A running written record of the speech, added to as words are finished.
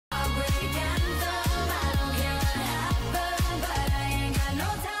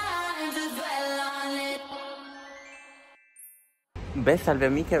Beh, salve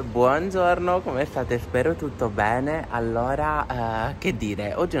amiche, buongiorno, come state? Spero tutto bene. Allora, che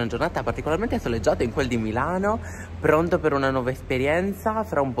dire, oggi è una giornata particolarmente soleggiata in quel di Milano, pronto per una nuova esperienza.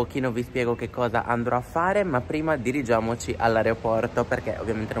 Fra un pochino vi spiego che cosa andrò a fare, ma prima dirigiamoci all'aeroporto, perché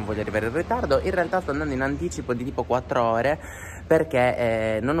ovviamente non voglio arrivare in ritardo. In realtà sto andando in anticipo di tipo 4 ore,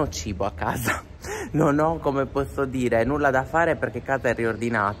 perché non ho cibo a casa. Non ho, come posso dire, nulla da fare perché casa è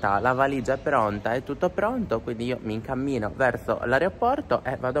riordinata, la valigia è pronta, è tutto pronto, quindi io mi incammino verso l'aeroporto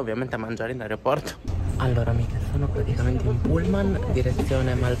e vado ovviamente a mangiare in aeroporto. Allora amiche, sono praticamente in pullman,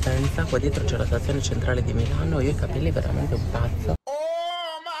 direzione Malpensa, qua dietro c'è la stazione centrale di Milano, io ho i capelli veramente un pazzo.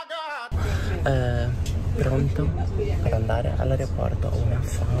 Pronto per andare all'aeroporto, ho una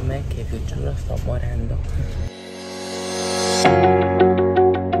fame che vi giuro sto morendo.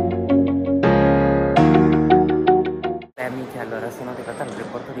 Amiche, allora sono arrivata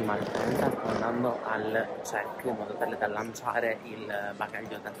all'aeroporto di Malpensa, sto andando al check in modo tale da lanciare il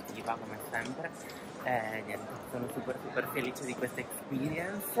bagaglio d'attiva come sempre. Niente, sono super felice di questa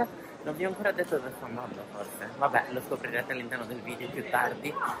experience. Non vi ho ancora detto dove sto andando forse, vabbè lo scoprirete all'interno del video più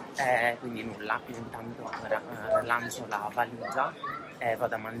tardi, quindi nulla, intanto ora lancio la valigia e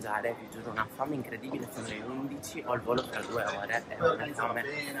vado a mangiare, vi giuro una fame incredibile, sono le 11, ho il volo tra 2 ore e ho una fame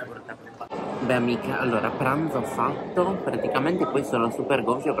assurda. Beh amiche, allora pranzo fatto, praticamente poi sono super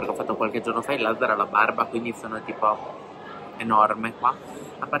gonfio perché ho fatto qualche giorno fa il laser alla barba, quindi sono tipo enorme qua.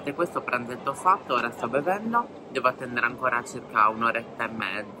 A parte questo pranzetto fatto, ora sto bevendo, devo attendere ancora circa un'oretta e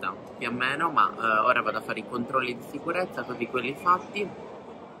mezza più o meno, ma ora vado a fare i controlli di sicurezza, così quelli fatti,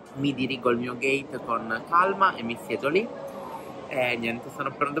 mi dirigo al mio gate con calma e mi siedo lì e niente,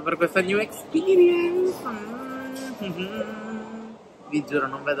 sono pronto per questa new experience. Vi giuro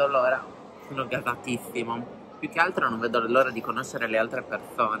non vedo l'ora, sono gasatissimo. Più che altro non vedo l'ora di conoscere le altre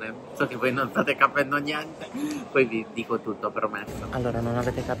persone. So che voi non state capendo niente, poi vi dico tutto, promesso. Allora, non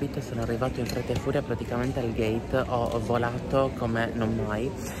avete capito, sono arrivato in fretta e furia praticamente al gate. Ho volato come non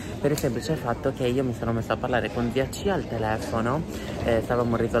mai, per il semplice fatto che io mi sono messo a parlare con zia C al telefono,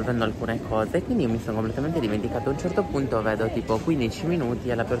 stavamo risolvendo alcune cose, quindi io mi sono completamente dimenticato. A un certo punto vedo tipo 15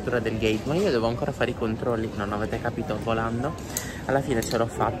 minuti all'apertura del gate, ma io devo ancora fare i controlli, non avete capito, volando. Alla fine ce l'ho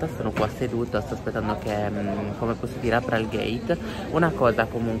fatta, sono qua seduto, sto aspettando che, come posso dire, apra il gate. Una cosa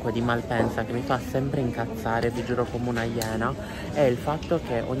comunque di Malpensa che mi fa sempre incazzare, vi giuro come una iena, è il fatto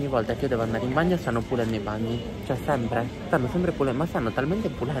che ogni volta che io devo andare in bagno stanno pulendo i bagni. Cioè sempre, stanno sempre pulendo, ma stanno talmente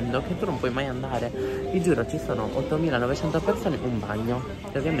pulendo che tu non puoi mai andare. Vi giuro, ci sono 8900 persone, un bagno,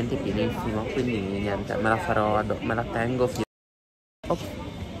 e ovviamente pienissimo, quindi niente, me la farò, me la tengo fino... Oh,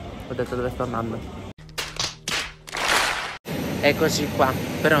 ho detto dove sto andando. Eccoci qua,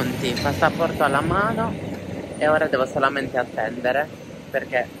 pronti, passaporto alla mano e ora devo solamente attendere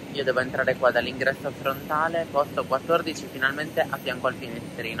perché io devo entrare qua dall'ingresso frontale, posto 14, finalmente a fianco al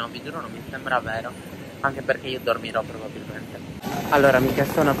finestrino. Vi giuro non mi sembra vero, anche perché io dormirò probabilmente. Allora mica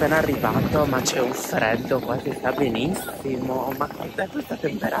sono appena arrivato, ma c'è un freddo qua, si sta benissimo. Ma cos'è questa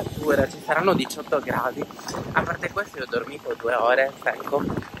temperatura? Ci saranno 18 gradi. A parte questo io ho dormito 2 ore, secco.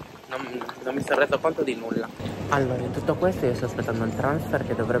 Non mi sono reso conto di nulla. Allora, in tutto questo io sto aspettando il transfer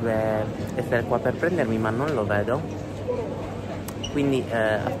che dovrebbe essere qua per prendermi, ma non lo vedo. Quindi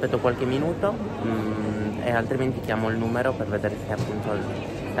aspetto qualche minuto e altrimenti chiamo il numero per vedere se appunto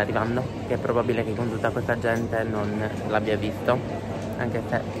sta arrivando. Che è probabile che con tutta questa gente non l'abbia visto, anche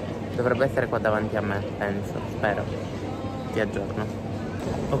se dovrebbe essere qua davanti a me, penso, spero. Vi aggiorno.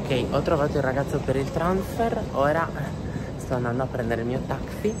 Ok, ho trovato il ragazzo per il transfer, ora sto andando a prendere il mio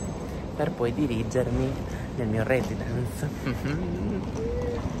taxi per poi dirigermi nel mio residence.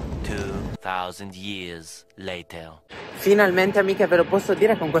 2000 years later. Finalmente amiche ve lo posso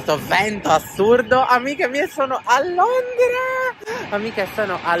dire con questo vento assurdo. Amiche mie sono a Londra. Amiche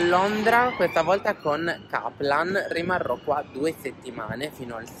sono a Londra questa volta con Kaplan. Rimarrò qua 2 settimane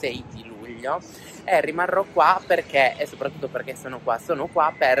fino al 6 di luglio e rimarrò qua perché, e soprattutto perché sono qua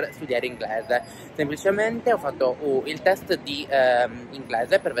per studiare inglese. Semplicemente ho fatto il test di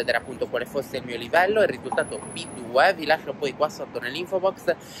inglese per vedere appunto quale fosse il mio livello, il risultato B2. Vi lascio poi qua sotto nell'info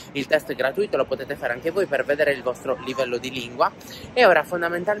box il test gratuito, lo potete fare anche voi per vedere il vostro livello di lingua. E ora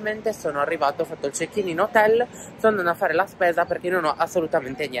fondamentalmente sono arrivato, ho fatto il check-in in hotel, sto andando a fare la spesa perché non ho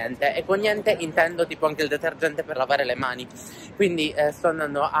assolutamente niente, e con niente intendo tipo anche il detergente per lavare le mani. Quindi sto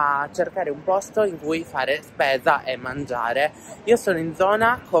andando a cercare un posto in cui fare spesa e mangiare. Io sono in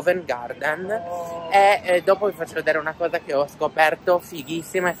zona Covent Garden e dopo vi faccio vedere una cosa che ho scoperto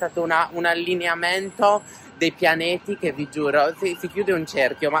fighissima. È stato un allineamento dei pianeti che vi giuro si chiude un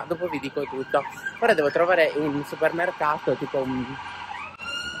cerchio, ma dopo vi dico tutto. Ora devo trovare un supermercato tipo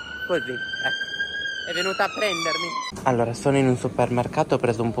così, ecco. è venuta a prendermi. Allora, sono in un supermercato, ho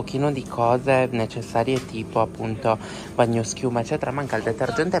preso un pochino di cose necessarie, tipo appunto bagnoschiuma eccetera. Manca il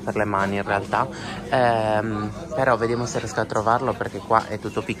detergente per le mani in realtà, però vediamo se riesco a trovarlo, perché qua è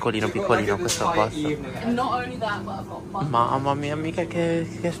tutto piccolino piccolino questo posto. Mamma mia, mica che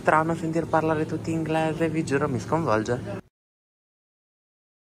strano sentir parlare tutti inglese, vi giuro mi sconvolge.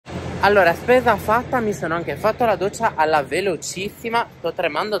 Allora, spesa fatta, mi sono anche fatto la doccia alla velocissima, sto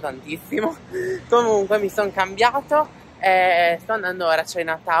tremando tantissimo. Comunque mi sono cambiato e sto andando ora a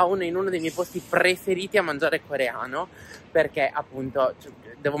Chinatown, in uno dei miei posti preferiti a mangiare coreano, perché appunto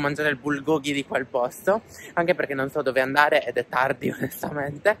devo mangiare il bulgogi di quel posto, anche perché non so dove andare ed è tardi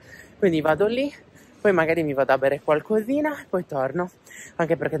onestamente. Quindi vado lì, poi magari mi vado a bere qualcosina e poi torno,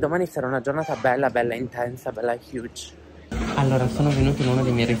 anche perché domani sarà una giornata bella bella intensa, bella huge. Allora, sono venuto in uno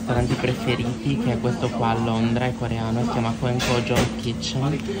dei miei ristoranti preferiti, che è questo qua a Londra, è coreano, si chiama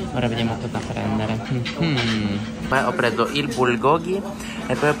Kitchen. Ora vediamo cosa prendere. Poi ho preso il bulgogi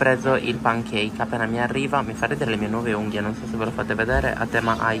e poi ho preso il pancake. Appena mi arriva, mi fa vedere le mie nuove unghie, non so se ve lo fate vedere, a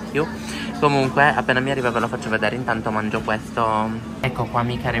tema IQ. Comunque, appena mi arriva ve lo faccio vedere, intanto mangio questo. Ecco qua,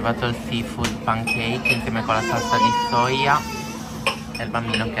 mica è arrivato il seafood pancake insieme con la salsa di soia e il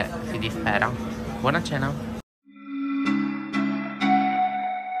bambino che si dispera. Buona cena!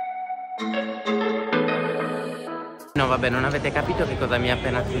 No vabbè, non avete capito che cosa mi è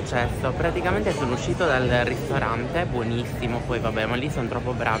appena successo. Praticamente sono uscito dal ristorante, buonissimo, poi vabbè, ma lì sono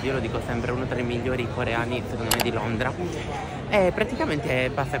troppo bravi, io lo dico sempre, uno tra i migliori coreani secondo me di Londra. E praticamente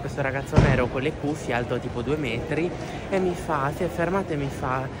passa questo ragazzo nero con le cuffie, alto tipo 2 metri, e mi fa, si è fermato e mi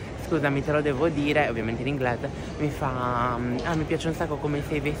fa: scusami, te lo devo dire, ovviamente in inglese, mi fa: ah, mi piace un sacco come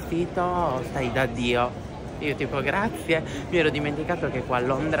sei vestito, stai da Dio. Io tipo grazie, mi ero dimenticato che qua a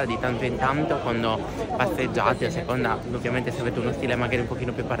Londra di tanto in tanto, quando passeggiate, a seconda ovviamente se avete uno stile magari un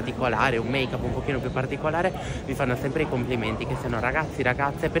pochino più particolare, un make up un pochino più particolare, vi fanno sempre i complimenti, che siano ragazzi,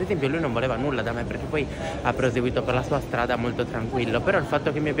 ragazze. Per esempio lui non voleva nulla da me, perché poi ha proseguito per la sua strada molto tranquillo, però il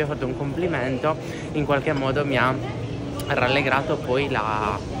fatto che mi abbia fatto un complimento in qualche modo mi ha rallegrato poi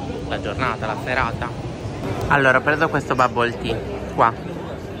la giornata, la serata. Allora, ho preso questo bubble tea qua.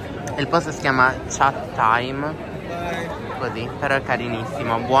 Il posto si chiama Chat Time, così, però è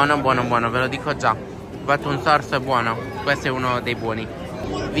carinissimo, buono buono buono, ve lo dico già. Ho fatto un sorso, è buono, questo è uno dei buoni.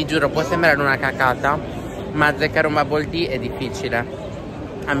 Vi giuro, può sembrare una cacata, ma azzeccare un bubble tea è difficile.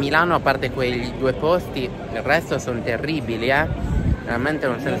 A Milano, a parte quei 2 posti, il resto sono terribili, veramente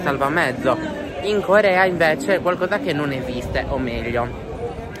non se ne salva mezzo. In Corea invece è qualcosa che non esiste, o meglio,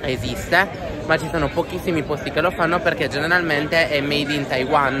 esiste, ma ci sono pochissimi posti che lo fanno, perché generalmente è made in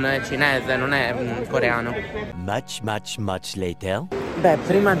Taiwan, è cinese, non è coreano. Much later. Beh,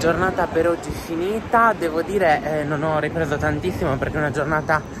 prima giornata per oggi finita, devo dire non ho ripreso tantissimo, perché è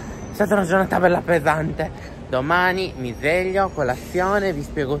stata una giornata bella pesante. Domani mi sveglio, colazione, vi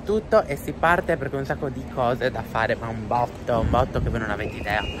spiego tutto e si parte, perché ho un sacco di cose da fare, ma un botto che voi non avete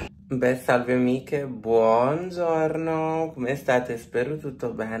idea. Beh, salve amiche, buongiorno, come state? Spero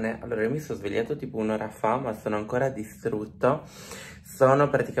tutto bene. Allora, io mi sono svegliato tipo un'ora fa, ma sono ancora distrutto. Sono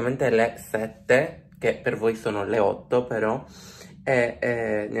praticamente le 7, che per voi sono le 8 però.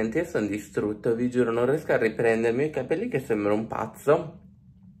 E niente, io sono distrutto, vi giuro, non riesco a riprendermi, ho i capelli che sembro un pazzo.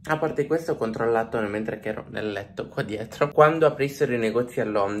 A parte questo, ho controllato mentre che ero nel letto qua dietro. Quando aprissero i negozi a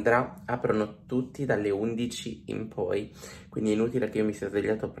Londra, aprono tutti dalle 11 in poi. Quindi è inutile che io mi sia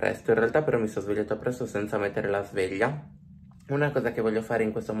svegliato presto. In realtà però mi sono svegliato presto senza mettere la sveglia. Una cosa che voglio fare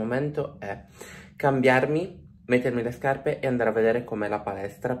in questo momento è cambiarmi, mettermi le scarpe e andare a vedere com'è la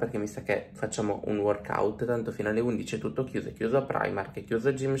palestra, perché mi sa che facciamo un workout, tanto fino alle 11 è tutto chiuso, è chiuso Primark, è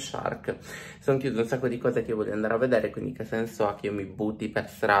chiuso Gymshark, sono chiuse un sacco di cose che io voglio andare a vedere, quindi che senso ha che io mi butti per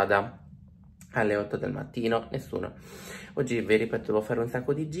strada alle 8 del mattino? Nessuno. Oggi vi ripeto, devo fare un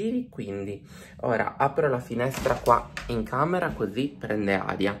sacco di giri, quindi ora apro la finestra qua in camera, così prende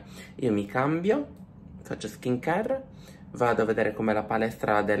aria. Io mi cambio, faccio skincare, vado a vedere com'è la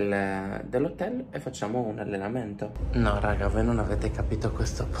palestra dell'hotel e facciamo un allenamento. No raga, voi non avete capito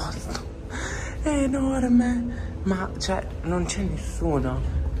questo posto. È enorme, ma cioè non c'è nessuno.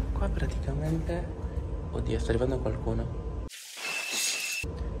 Qua praticamente... Oddio, sta arrivando qualcuno.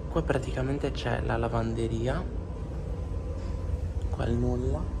 Qua praticamente c'è la lavanderia. Qua il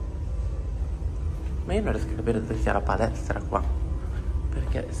nulla. Ma io non riesco a capire dove sia la palestra qua,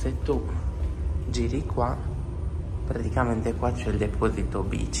 perché se tu giri qua, praticamente qua c'è il deposito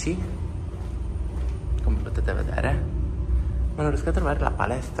bici, come potete vedere, ma non riesco a trovare la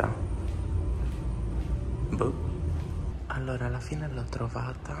palestra. Boh. Allora alla fine l'ho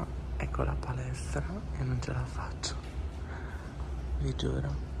trovata, ecco la palestra, e non ce la faccio, vi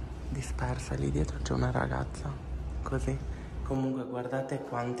giuro. dispersa, lì dietro c'è una ragazza, così. Comunque guardate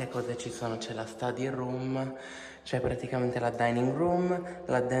quante cose ci sono, c'è la study room, c'è praticamente la dining room,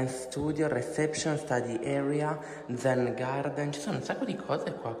 la dance studio, reception, study area, zen garden, ci sono un sacco di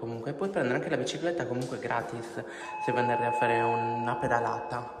cose qua comunque, puoi prendere anche la bicicletta comunque gratis se vuoi andare a fare una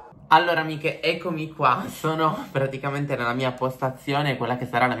pedalata. Allora amiche, eccomi qua, sono praticamente nella mia postazione, quella che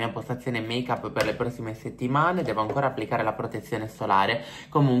sarà la mia postazione make up per le prossime settimane, devo ancora applicare la protezione solare,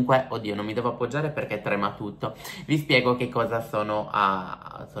 comunque, oddio, non mi devo appoggiare perché trema tutto. Vi spiego che cosa sono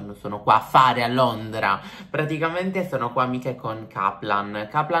qua a fare a Londra. Praticamente sono qua amiche con Kaplan.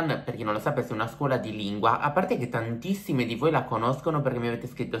 Kaplan, per chi non lo sapesse, è una scuola di lingua, a parte che tantissime di voi la conoscono perché mi avete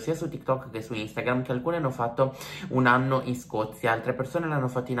scritto sia su TikTok che su Instagram che alcune hanno fatto un anno in Scozia, altre persone l'hanno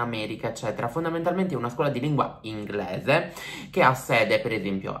fatto in America, eccetera. Fondamentalmente è una scuola di lingua inglese che ha sede per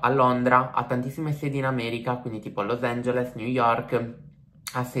esempio a Londra, ha tantissime sedi in America, quindi tipo a Los Angeles, New York,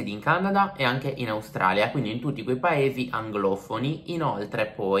 ha sedi in Canada e anche in Australia, quindi in tutti quei paesi anglofoni. Inoltre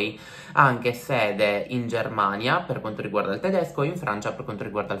poi ha anche sede in Germania per quanto riguarda il tedesco e in Francia per quanto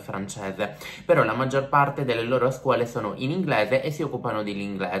riguarda il francese, però la maggior parte delle loro scuole sono in inglese e si occupano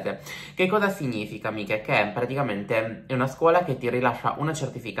dell'inglese. Che cosa significa, amiche? Che praticamente è una scuola che ti rilascia una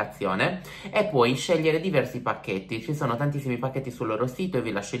certificazione e puoi scegliere diversi pacchetti. Ci sono tantissimi pacchetti sul loro sito e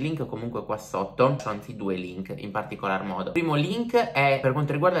vi lascio il link comunque qua sotto, anzi due link in particolar modo. Il primo link è per quanto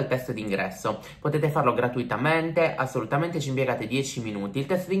riguarda il test d'ingresso, potete farlo gratuitamente, assolutamente, ci impiegate 10 minuti. Il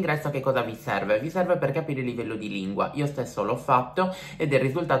test d'ingresso che cosa vi serve? Vi serve per capire il livello di lingua. Io stesso l'ho fatto ed è il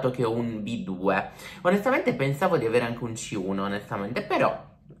risultato che ho un B2. Onestamente pensavo di avere anche un C1, onestamente, però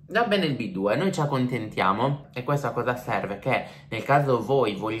va bene il B2, noi ci accontentiamo. E questo a cosa serve? Che nel caso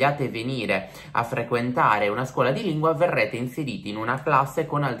voi vogliate venire a frequentare una scuola di lingua, verrete inseriti in una classe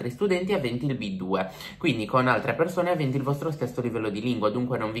con altri studenti aventi il B2, quindi con altre persone aventi il vostro stesso livello di lingua.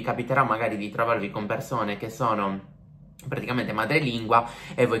 Dunque non vi capiterà magari di trovarvi con persone che sono praticamente madrelingua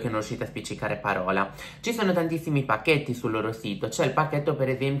e voi che non riuscite a spiccicare parola. Ci sono tantissimi pacchetti sul loro sito, c'è il pacchetto per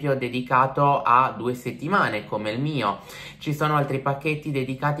esempio dedicato a 2 settimane come il mio, ci sono altri pacchetti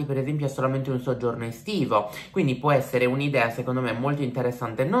dedicati per esempio a solamente un soggiorno estivo, quindi può essere un'idea secondo me molto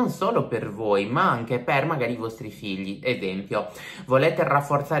interessante non solo per voi ma anche per magari i vostri figli. Esempio, volete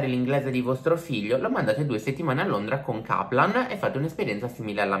rafforzare l'inglese di vostro figlio, lo mandate 2 settimane a Londra con Kaplan e fate un'esperienza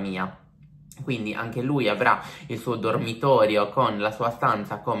simile alla mia. Quindi anche lui avrà il suo dormitorio con la sua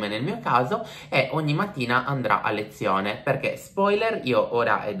stanza come nel mio caso e ogni mattina andrà a lezione, perché spoiler, io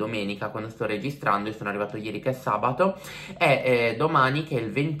ora è domenica quando sto registrando, io sono arrivato ieri che è sabato e domani che è il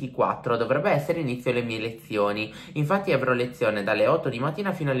 24 dovrebbe essere inizio le mie lezioni. Infatti avrò lezione dalle 8 di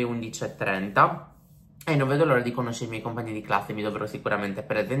mattina fino alle 11:30 e non vedo l'ora di conoscere i miei compagni di classe, mi dovrò sicuramente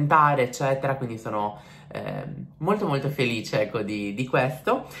presentare eccetera, quindi sono molto molto felice, ecco, di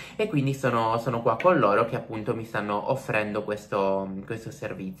questo, e quindi sono qua con loro che appunto mi stanno offrendo questo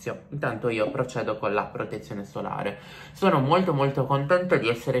servizio. Intanto io procedo con la protezione solare. Sono molto molto contenta di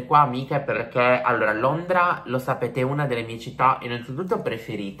essere qua, amiche, perché allora Londra, lo sapete, è una delle mie città innanzitutto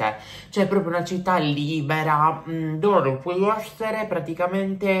preferite, cioè è proprio una città libera dove puoi essere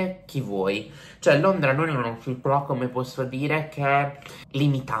praticamente chi vuoi. Cioè Londra non è una città, come posso dire, che è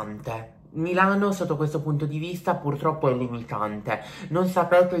limitante. Milano sotto questo punto di vista purtroppo è limitante. Non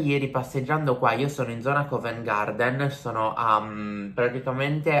sapete, ieri passeggiando qua, io sono in zona Covent Garden, sono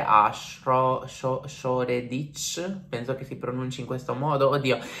praticamente a Shoreditch, penso che si pronunci in questo modo,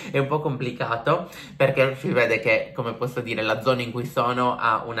 oddio è un po' complicato perché si vede che, come posso dire, la zona in cui sono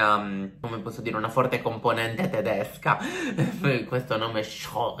ha una, come posso dire, una forte componente tedesca. Questo nome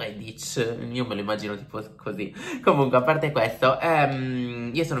Shoreditch, io me lo immagino tipo così. Comunque, a parte questo,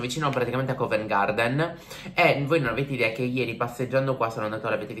 io sono vicino praticamente a Covent Garden e voi non avete idea che ieri passeggiando qua sono andato,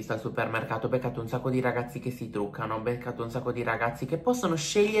 l'avete visto, al supermercato, ho beccato un sacco di ragazzi che si truccano, ho beccato un sacco di ragazzi che possono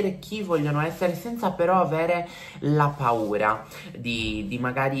scegliere chi vogliono essere senza però avere la paura di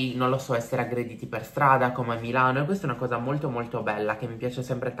magari, non lo so, essere aggrediti per strada come a Milano, e questa è una cosa molto molto bella che mi piace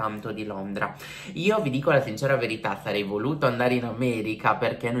sempre tanto di Londra. Io vi dico la sincera verità, sarei voluto andare in America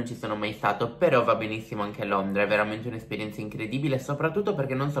perché non ci sono mai stato, però va benissimo anche Londra, è veramente un'esperienza incredibile, soprattutto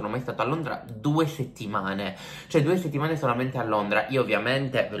perché non sono mai stato a Londra 2 settimane, cioè 2 settimane solamente a Londra. Io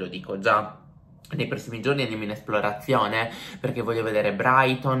ovviamente, ve lo dico già, nei prossimi giorni andiamo in esplorazione perché voglio vedere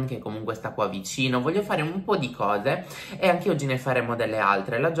Brighton, che comunque sta qua vicino, voglio fare un po' di cose e anche oggi ne faremo delle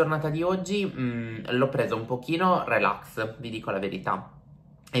altre. La giornata di oggi l'ho presa un pochino relax, vi dico la verità.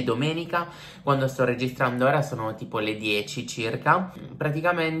 E domenica, quando sto registrando ora, sono tipo le 10 circa,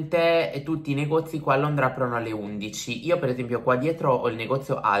 praticamente tutti i negozi qua a Londra aprono alle 11. Io per esempio qua dietro ho il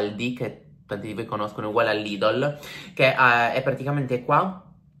negozio Aldi, che tanti di voi conoscono, uguale al Lidl, che è praticamente qua.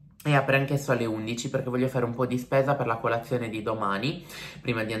 e apre anche alle 11 perché voglio fare un po' di spesa per la colazione di domani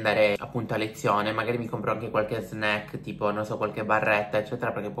prima di andare appunto a lezione. Magari mi compro anche qualche snack, tipo non so, qualche barretta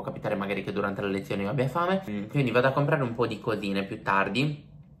eccetera, perché può capitare magari che durante la lezione io abbia fame, quindi vado a comprare un po' di cosine più tardi.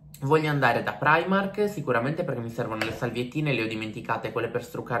 Voglio andare da Primark sicuramente perché mi servono le salviettine, le ho dimenticate, quelle per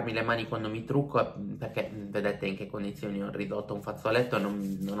struccarmi le mani quando mi trucco, perché vedete in che condizioni ho ridotto un fazzoletto,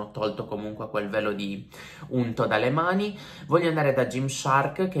 non ho tolto comunque quel velo di unto dalle mani. Voglio andare da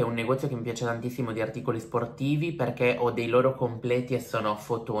Gymshark, che è un negozio che mi piace tantissimo di articoli sportivi, perché ho dei loro completi e sono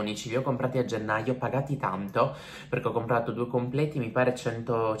fotonici. Li ho comprati a gennaio, pagati tanto, perché ho comprato 2 completi, mi pare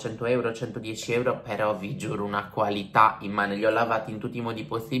 100 euro, 110 euro, però vi giuro una qualità immane. Li ho lavati in tutti i modi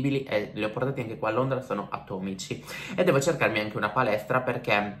possibili e li ho portati anche qua a Londra, sono atomici. E devo cercarmi anche una palestra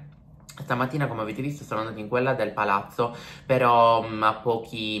perché stamattina, come avete visto, sono andata in quella del palazzo, però a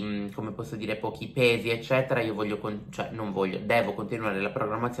pochi, come posso dire, pochi pesi eccetera. Io voglio, devo continuare la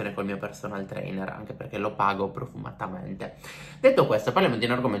programmazione col mio personal trainer, anche perché lo pago profumatamente. Detto questo, parliamo di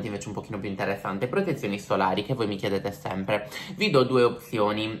un argomento invece un pochino più interessante: protezioni solari, che voi mi chiedete sempre. Vi do 2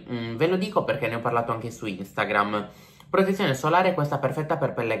 opzioni, ve lo dico perché ne ho parlato anche su Instagram. Protezione solare, questa perfetta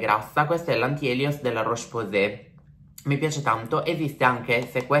per pelle grassa, questa è l'anti-Helios della Roche-Posay. Mi piace tanto. Esiste anche,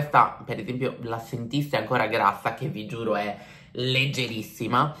 se questa per esempio la sentiste ancora grassa, che vi giuro è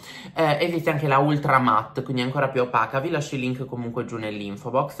leggerissima, esiste anche la ultra matte, quindi ancora più opaca. Vi lascio il link comunque giù nell'info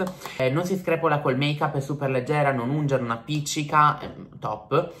box. Non si screpola col make up, è super leggera, non unge, non appiccica,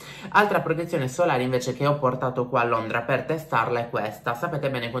 top. Altra protezione solare invece che ho portato qua a Londra per testarla è questa. Sapete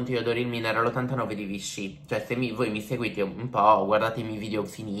bene quanto io adoro il Mineral 89 di Vichy, cioè se voi mi seguite un po', guardate i miei video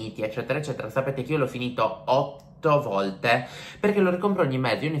finiti eccetera eccetera, sapete che io l'ho finito 8 volte perché lo ricompro ogni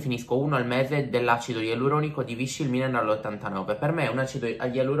mese. Io ne finisco uno al mese dell'acido ialuronico di Vichy, il Mineral 89. Per me è un acido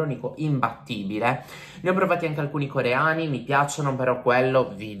ialuronico imbattibile. Ne ho provati anche alcuni coreani, mi piacciono, però quello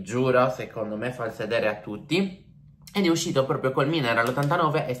vi giuro secondo me fa il sedere a tutti, ed è uscito proprio col Mineral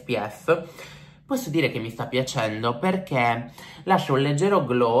 89 SPF. Posso dire che mi sta piacendo perché lascia un leggero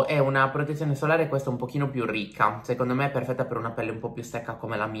glow e una protezione solare questa un pochino più ricca. Secondo me è perfetta per una pelle un po' più secca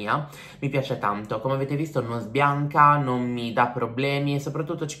come la mia. Mi piace tanto. Come avete visto non sbianca, non mi dà problemi e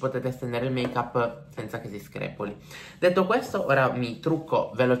soprattutto ci potete stendere il make up senza che si screpoli. Detto questo, ora mi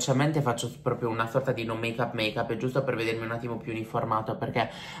trucco velocemente, faccio proprio una sorta di non make up, giusto per vedermi un attimo più uniformato, perché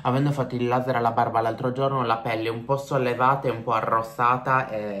avendo fatto il laser alla barba l'altro giorno la pelle è un po' sollevata e un po' arrossata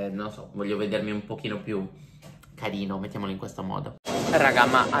e non so, voglio vedermi un pochino più carino, mettiamolo in questo modo. Raga,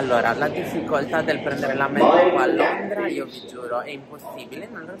 ma allora, la difficoltà del prendere la metro qua a Londra, io vi giuro, è impossibile,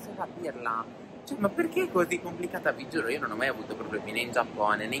 non riesco a capirla. Cioè, ma perché è così complicata? Vi giuro, io non ho mai avuto problemi né in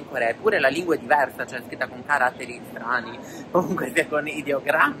Giappone né in Corea, eppure la lingua è diversa, cioè è scritta con caratteri strani, comunque con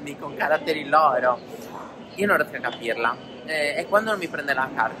ideogrammi, con caratteri loro. Io non riesco a capirla. E quando non mi prende la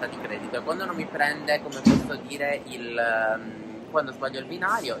carta di credito, e quando non mi prende, come posso dire, quando sbaglio il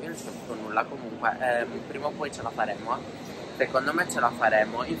binario, io non ci capisco nulla. Comunque prima o poi ce la faremo, secondo me ce la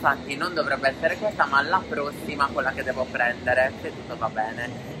faremo. Infatti non dovrebbe essere questa, ma la prossima, quella che devo prendere, se tutto va bene.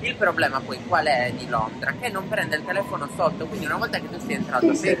 Il problema poi qual è di Londra? Che non prende il telefono sotto, quindi una volta che tu sei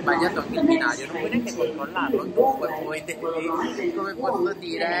entrato, se hai sbagliato anche il binario, non puoi neanche controllarlo. Dunque poi devi, come posso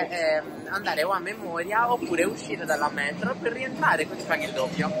dire, andare o a memoria oppure uscire dalla metro per rientrare, così paghi il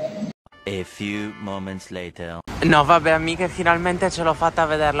doppio. A few moments later. No vabbè amiche, finalmente ce l'ho fatta a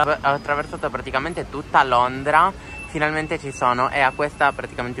vederla. Ho attraversato praticamente tutta Londra. Finalmente ci sono, e a questa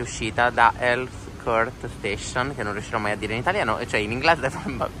praticamente uscita da Elkhart Station, che non riuscirò mai a dire in italiano, cioè in inglese,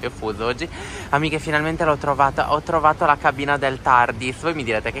 è fuso oggi. Amiche, finalmente l'ho trovata, ho trovato la cabina del TARDIS. Voi mi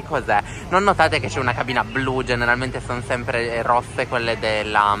direte che cos'è? Non notate che c'è una cabina blu, generalmente sono sempre rosse quelle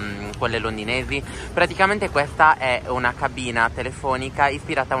quelle londinesi. Praticamente questa è una cabina telefonica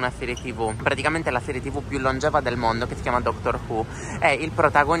ispirata a una serie TV, praticamente la serie TV più longeva del mondo, che si chiama Doctor Who, e il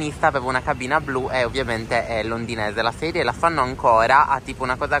protagonista aveva una cabina blu e ovviamente è londinese la serie. La fanno ancora, ha tipo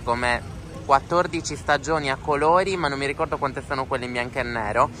una cosa come 14 stagioni a colori, ma non mi ricordo quante sono quelle in bianco e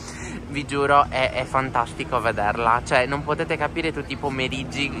nero. Vi giuro è fantastico vederla, cioè non potete capire tutti i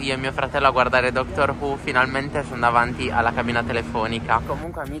pomeriggi io e mio fratello a guardare Doctor Who. Finalmente sono davanti alla cabina telefonica.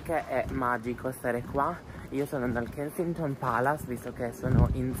 Comunque amiche, è magico stare qua. Io sono dal Kensington Palace, visto che sono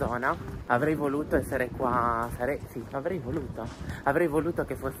in zona. Avrei voluto essere qua, sì, avrei voluto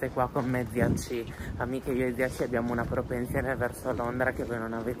che fosse qua con me zia C. Amiche, io e zia C abbiamo una propensione verso Londra che voi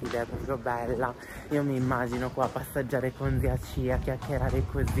non avete idea, è proprio bella. Io mi immagino qua a passeggiare con zia C, a chiacchierare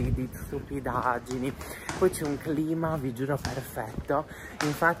così di stupidaggini. Poi c'è un clima, vi giuro, perfetto.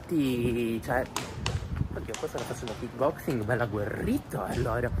 Infatti, cioè, oddio, questo lo faccio da kickboxing, bella guerrito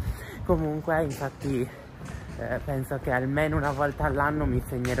allora. Comunque, infatti, penso che almeno una volta all'anno mi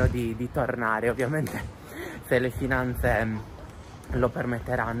segnerò di tornare, ovviamente se le finanze lo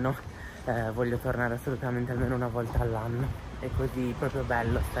permetteranno. Voglio tornare assolutamente almeno una volta all'anno. È così proprio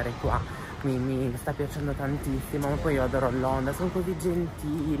bello stare qua, mi sta piacendo tantissimo, ma poi io adoro Londra, sono così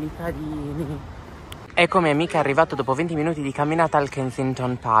gentili, carini. Eccomi amica, è arrivato dopo 20 minuti di camminata al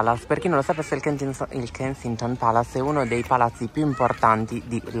Kensington Palace. Per chi non lo sapesse, il Kensington Palace è uno dei palazzi più importanti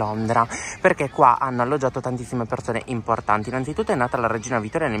di Londra, perché qua hanno alloggiato tantissime persone importanti. Innanzitutto è nata la regina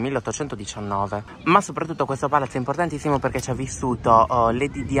Vittoria nel 1819, ma soprattutto questo palazzo è importantissimo perché ci ha vissuto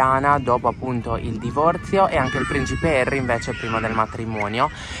Lady Diana dopo appunto il divorzio, e anche il principe Harry invece prima del matrimonio.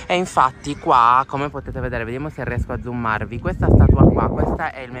 E infatti qua, come potete vedere, vediamo se riesco a zoomarvi, questa statua qua,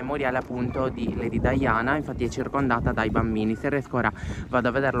 questa è il memoriale appunto di Lady Diana. Infatti è circondata dai bambini. Se riesco ora vado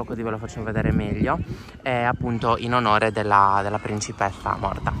a vederlo così ve lo faccio vedere meglio. È appunto in onore della principessa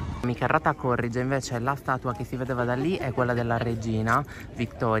morta. Mica errata corrige, invece la statua che si vedeva da lì è quella della regina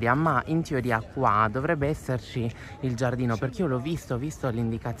Vittoria, ma in teoria qua dovrebbe esserci il giardino, perché io l'ho visto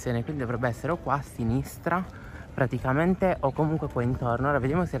l'indicazione, quindi dovrebbe essere o qua a sinistra praticamente o comunque qua intorno. Ora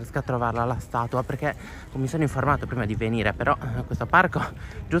vediamo se riesco a trovarla la statua, perché mi sono informato prima di venire, però questo parco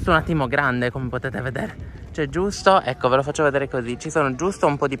giusto un attimo grande, come potete vedere, cioè giusto, ecco ve lo faccio vedere così, ci sono giusto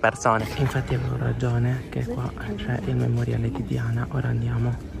un po' di persone. Infatti avevo ragione che qua c'è il memoriale di Diana. Ora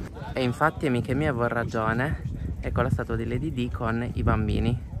andiamo. E infatti amiche mie avevo ragione, ecco la statua di Lady Di con i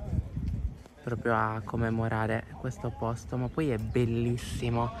bambini, proprio a commemorare questo posto. Ma poi è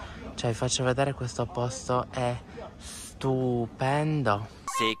bellissimo, cioè vi faccio vedere, questo posto è stupendo.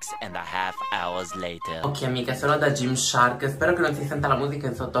 6.5 hours later. Ok amiche, sono da Gymshark, spero che non si senta la musica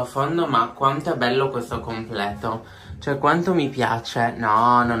in sottofondo, ma quanto è bello questo completo, cioè quanto mi piace.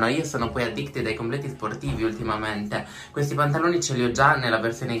 No, io sono poi addicted ai completi sportivi ultimamente. Questi pantaloni ce li ho già nella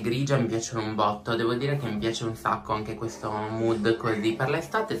versione grigia, mi piacciono un botto, devo dire che mi piace un sacco anche questo mood così per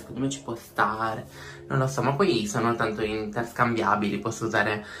l'estate, secondo me ci può stare, non lo so, ma poi sono tanto interscambiabili, posso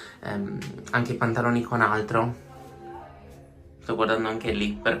usare anche i pantaloni con altro. Sto guardando anche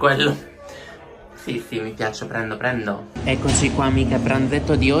lì, per quello. Sì, mi piace, prendo. Eccoci qua amiche,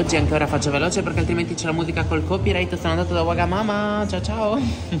 pranzetto di oggi. Anche ora faccio veloce perché altrimenti c'è la musica col copyright. Sono andato da Wagamama, ciao.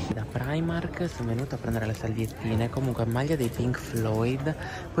 Da Primark sono venuto a prendere le salviettine. Comunque maglia dei Pink Floyd.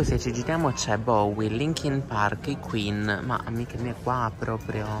 Poi se ci giriamo c'è Bowie, Linkin Park, i Queen. Ma amiche mie qua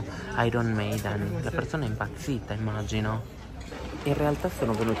proprio Iron Maiden. La persona è impazzita, immagino. In realtà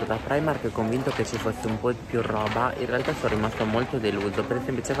sono venuto da Primark convinto che ci fosse un po' più roba. In realtà sono rimasto molto deluso, per il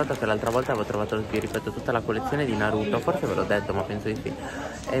semplice fatto che l'altra volta avevo trovato, vi ripeto, tutta la collezione di Naruto. Forse ve l'ho detto, ma penso di sì.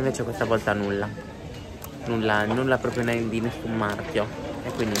 E invece questa volta nulla proprio di nessun marchio.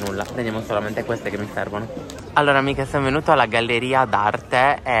 E quindi nulla, prendiamo solamente queste che mi servono. Allora amiche, sono venuto alla galleria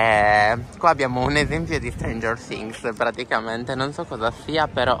d'arte e qua abbiamo un esempio di Stranger Things praticamente. Non so cosa sia,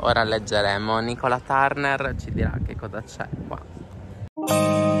 però ora leggeremo. Nicola Turner ci dirà che cosa c'è qua.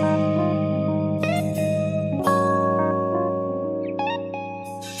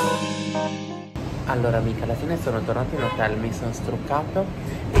 Allora amica, alla fine sono tornato in hotel, mi sono struccato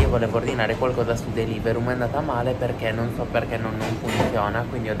e io volevo ordinare qualcosa su Deliveroo, ma è andata male perché non so perché non funziona,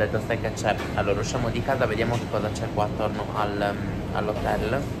 quindi ho detto sai che c'è, allora usciamo di casa, vediamo che cosa c'è qua attorno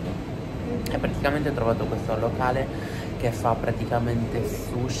all'hotel. E praticamente ho trovato questo locale che fa praticamente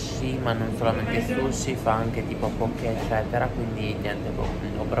sushi, ma non solamente sushi, fa anche tipo poke eccetera, quindi niente,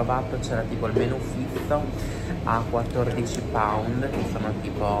 ho provato, c'era tipo il menù fisso a 14 pound, che sono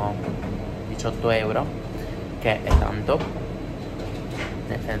tipo 18 euro, che è tanto,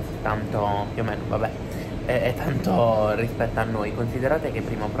 nel senso tanto più o meno, vabbè, è tanto rispetto a noi. Considerate che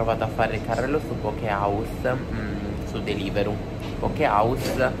prima ho provato a fare il carrello su Poke House, su Deliveroo. Poke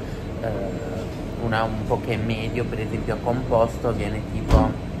House, un poke medio per esempio composto viene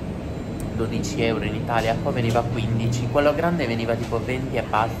tipo 12 euro in Italia, qua veniva 15, quello grande veniva tipo 20 e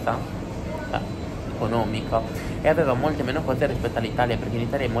passa, economico, e aveva molte meno cose rispetto all'Italia, perché in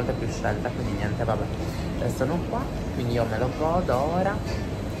Italia è molta più scelta, quindi niente, vabbè, sono qua, quindi io me lo godo ora,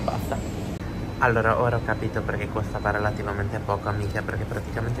 basta. Allora, ora ho capito perché costava relativamente poco amiche, perché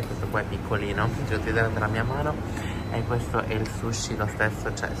praticamente questo qua è piccolino, considerate la mia mano, e questo è il sushi lo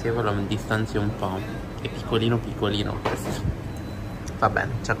stesso, cioè se io ve lo distanzio un po', è piccolino questo. Va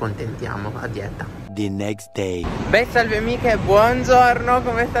bene, ci accontentiamo, a dieta. The next day. Beh, salve amiche, buongiorno,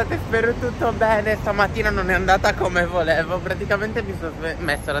 come state? Spero tutto bene. Stamattina non è andata come volevo, praticamente mi sono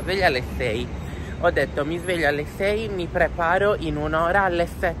messo la sveglia alle 6. Ho detto mi sveglio alle 6, mi preparo in un'ora, alle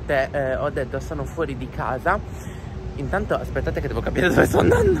 7 ho detto sono fuori di casa. Intanto aspettate che devo capire dove sto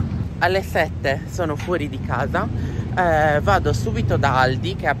andando. Alle 7 sono fuori di casa, vado subito da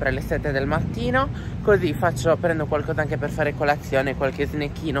Aldi che apre alle 7 del mattino, così prendo qualcosa anche per fare colazione, qualche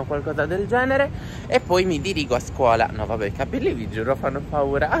snackino, qualcosa del genere, e poi mi dirigo a scuola. No vabbè, i capelli vi giuro fanno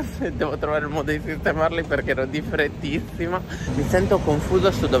paura, devo trovare il modo di sistemarli perché ero di frettissima. Mi sento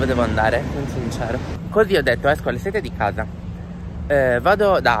confuso su dove devo andare, sono sincero. Così ho detto, esco alle 7 di casa,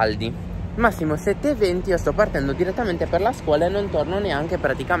 vado da Aldi, massimo 7:20, io sto partendo direttamente per la scuola e non torno neanche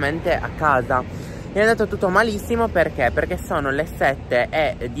praticamente a casa. Mi è andato tutto malissimo perché sono le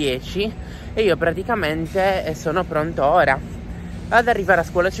 7:10 e io praticamente sono pronto ora. Ad arrivare a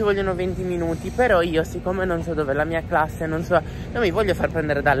scuola ci vogliono 20 minuti, però io, siccome non so dove è la mia classe, non mi voglio far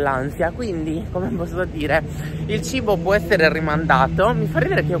prendere dall'ansia, quindi, come posso dire, il cibo può essere rimandato. Mi fa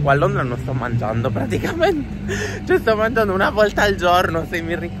ridere che io qua a Londra non sto mangiando praticamente, cioè sto mangiando una volta al giorno, se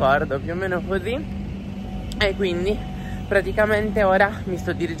mi ricordo, più o meno così. E quindi praticamente ora mi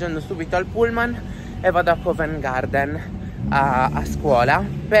sto dirigendo subito al pullman e vado a Covent Garden a scuola.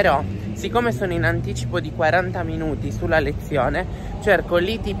 Però siccome sono in anticipo di 40 minuti sulla lezione, cerco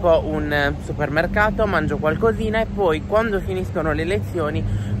lì tipo un supermercato, mangio qualcosina e poi quando finiscono le lezioni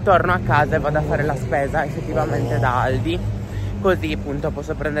torno a casa e vado a fare la spesa effettivamente da Aldi, così appunto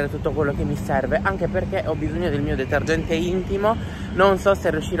posso prendere tutto quello che mi serve, anche perché ho bisogno del mio detergente intimo. Non so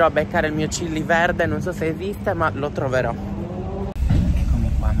se riuscirò a beccare il mio chilli verde, non so se esiste, ma lo troverò.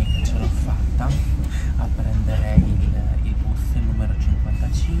 Eccomi qua, amica, ce l'ho fatta a prendere il bus, il numero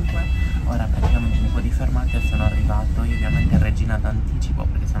 55. Ora praticamente un po' di fermate e sono arrivato. Io ovviamente regina d'anticipo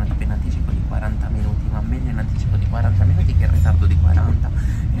perché sono tipo in anticipo di 40 minuti, ma meglio in anticipo di 40 minuti che in ritardo di 40,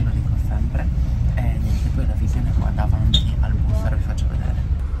 io lo dico sempre. E niente, poi la visione qua davanti al bus, ora vi faccio vedere.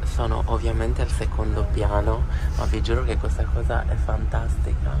 Sono ovviamente al secondo piano, ma vi giuro che questa cosa è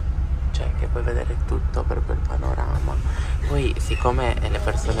fantastica. Cioè che puoi vedere tutto, proprio il panorama. Poi siccome le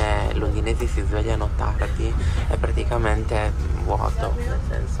persone londinesi si svegliano tardi, è praticamente vuoto, nel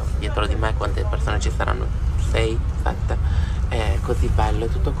senso, dietro di me quante persone ci saranno? 6, 7. È così bello, è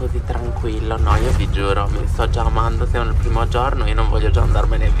tutto così tranquillo. No, io vi giuro, mi sto già amando, siamo nel primo giorno, io non voglio già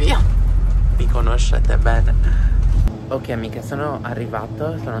andarmene via. Mi conoscete bene. Ok amiche, sono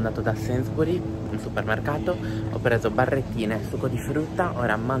arrivato, sono andato da Sainsbury, un supermercato, ho preso barrettine, succo di frutta,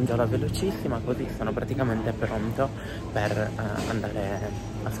 ora mangio alla velocissima, così sono praticamente pronto per andare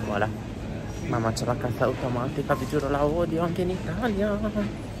a scuola. Mamma, c'è la cassa automatica, vi giuro la odio anche in Italia.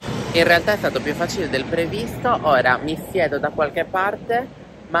 In realtà è stato più facile del previsto, ora mi siedo da qualche parte,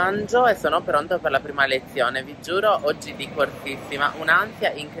 mangio e sono pronto per la prima lezione. Vi giuro, oggi di corsissima,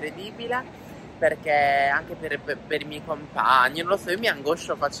 un'ansia incredibile. Perché anche per i miei compagni, non lo so, io mi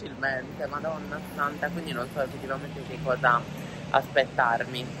angoscio facilmente, madonna santa, quindi non so effettivamente che cosa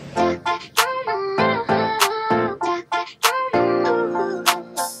aspettarmi.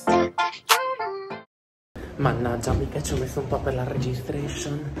 Mannaggia, mica ci ho messo un po' per la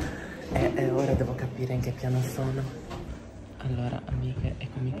registration e ora devo capire in che piano sono. Allora amiche,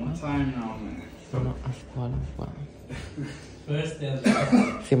 eccomi qua, sono a scuola qua.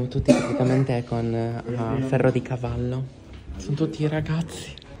 Siamo tutti praticamente con ferro di cavallo. Sono tutti i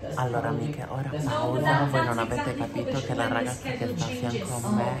ragazzi. Allora amiche, ora pausa. Voi non avete capito che la ragazza che sta a fianco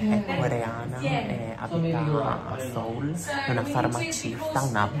a me è coreana e abita a Seoul, è una farmacista,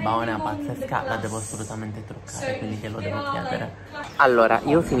 una buona pazzesca. La devo assolutamente truccare, quindi glielo devo chiedere. Allora,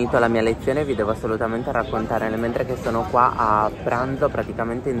 io ho finito la mia lezione e vi devo assolutamente raccontare, mentre che sono qua a pranzo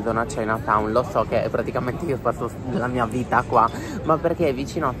praticamente in zona Chinatown. Lo so che praticamente io passo la mia vita qua, ma perché è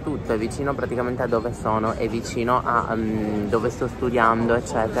vicino a tutto, è vicino praticamente a dove sono, è vicino a dove sto studiando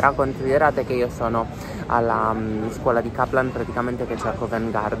eccetera. Considerate che io sono alla scuola di Kaplan praticamente, che c'è a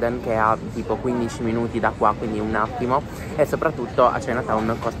Covent Garden, che è a tipo 15 minuti da qua, quindi un attimo, e soprattutto a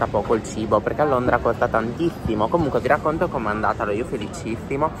Chinatown costa poco il cibo, perché a Londra costa tantissimo. Comunque vi racconto com'è andata. Allora, io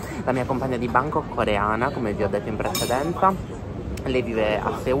felicissimo, la mia compagna di banco coreana, come vi ho detto in precedenza. Lei vive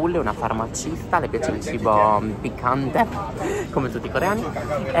a Seoul, è una farmacista, le piace il cibo piccante, come tutti i coreani.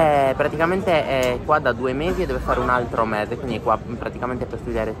 Praticamente è qua da 2 mesi e deve fare un altro mese, quindi è qua praticamente per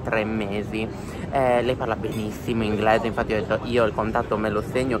studiare 3 mesi. Lei parla benissimo inglese, infatti ho detto io il contatto me lo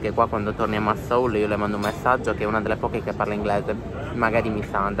segno, che qua quando torniamo a Seoul io le mando un messaggio, che è una delle poche che parla inglese, magari mi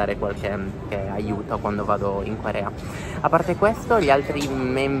sa dare qualche aiuto quando vado in Corea. A parte questo, gli altri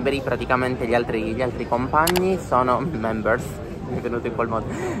membri, praticamente gli altri compagni sono members. Mi è venuto in quel modo.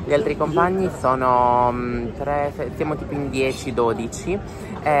 Gli altri compagni sono 3, siamo tipo in 10-12.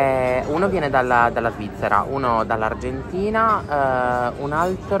 Uno viene dalla Svizzera, uno dall'Argentina, un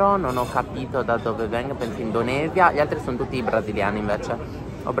altro non ho capito da dove venga, penso Indonesia. Gli altri sono tutti brasiliani invece,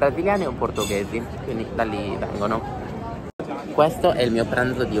 o brasiliani o portoghesi, quindi da lì vengono. Questo è il mio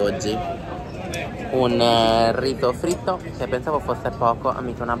pranzo di oggi. un riso fritto che pensavo fosse poco,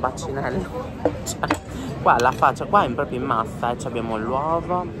 amica, una baccinella. Cioè, qua la faccia, qua è proprio in massa, cioè abbiamo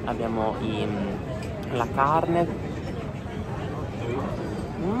l'uovo, abbiamo la carne.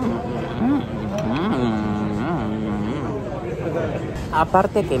 A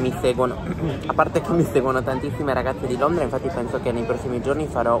parte che mi seguono tantissime ragazze di Londra, infatti penso che nei prossimi giorni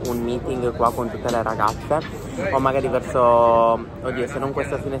farò un meeting qua con tutte le ragazze, o magari verso, oddio, se non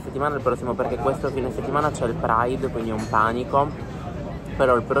questo fine settimana, il prossimo, perché questo fine settimana c'è il Pride, quindi è un panico,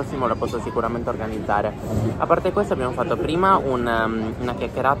 però il prossimo lo posso sicuramente organizzare. A parte questo abbiamo fatto prima una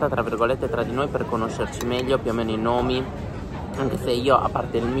chiacchierata tra virgolette tra di noi per conoscerci meglio, più o meno i nomi, anche se io, a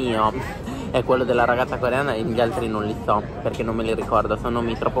parte il mio e quello della ragazza coreana, gli altri non li so perché non me li ricordo, sono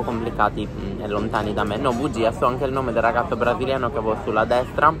nomi troppo complicati e lontani da me. No, bugia, so anche il nome del ragazzo brasiliano che avevo sulla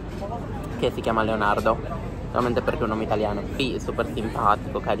destra, che si chiama Leonardo, solamente perché è un nome italiano. Sì, super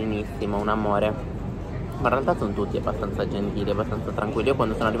simpatico, carinissimo, un amore, ma in realtà sono tutti abbastanza gentili, abbastanza tranquilli. Io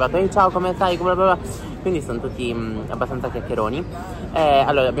quando sono arrivato, ehi ciao, come stai, bla bla bla, quindi sono tutti abbastanza chiacchieroni.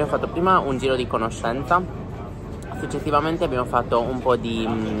 Allora abbiamo fatto prima un giro di conoscenza. Successivamente abbiamo fatto un po' di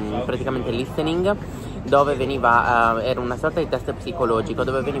praticamente listening, dove veniva, era una sorta di test psicologico,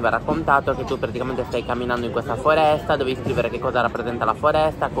 dove veniva raccontato che tu praticamente stai camminando in questa foresta, devi scrivere che cosa rappresenta la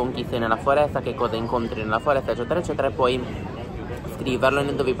foresta, con chi sei nella foresta, che cosa incontri nella foresta, eccetera eccetera, e poi scriverlo, e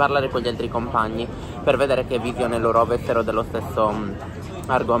ne dovevi parlare con gli altri compagni per vedere che visione loro avessero dello stesso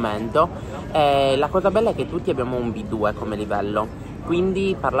argomento. La cosa bella è che tutti abbiamo un B2 come livello,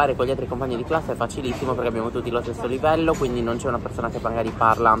 quindi parlare con gli altri compagni di classe è facilissimo perché abbiamo tutti lo stesso livello, quindi non c'è una persona che magari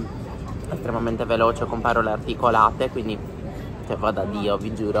parla estremamente veloce o con parole articolate, quindi cioè, va da Dio,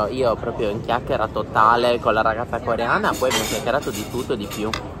 vi giuro, io proprio in chiacchiera totale con la ragazza coreana, poi abbiamo chiacchierato di tutto e di più.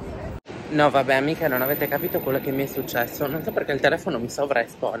 No vabbè amiche, non avete capito quello che mi è successo, non so perché il telefono mi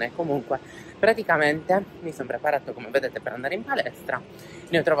sovraespone. Comunque praticamente mi sono preparato, come vedete, per andare in palestra.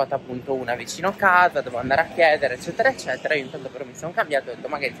 Ne ho trovato appunto una vicino a casa, devo andare a chiedere eccetera eccetera. Io intanto però mi sono cambiato e ho detto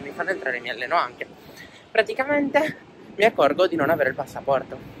magari se mi fanno entrare mi alleno anche. Praticamente mi accorgo di non avere il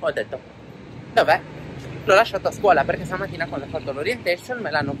passaporto. Ho detto dov'è? L'ho lasciato a scuola perché stamattina quando ho fatto l'orientation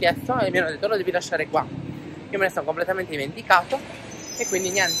me l'hanno chiesto e mi hanno detto lo devi lasciare qua. Io me ne sono completamente dimenticato. E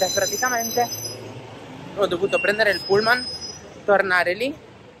quindi niente, praticamente ho dovuto prendere il pullman, tornare lì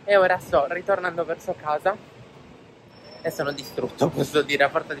e ora sto ritornando verso casa e sono distrutto, posso dire, a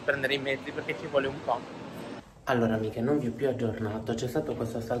parte di prendere i mezzi perché ci vuole un po'. Allora amiche, non vi ho più aggiornato, c'è stato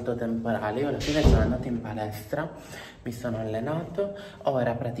questo salto temporale, io alla fine sono andato in palestra, mi sono allenato,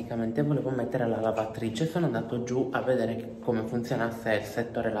 ora praticamente volevo mettere la lavatrice, sono andato giù a vedere come funzionasse il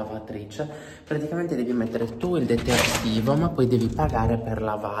settore lavatrice. Praticamente devi mettere tu il detersivo ma poi devi pagare per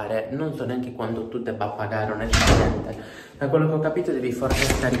lavare, non so neanche quando tu debba pagare onestamente. Da quello che ho capito devi forse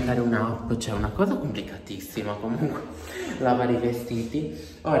scaricare un'app, cioè una cosa complicatissima comunque, lavare i vestiti.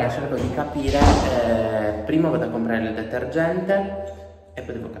 Ora cerco di capire, prima vado a comprare il detergente e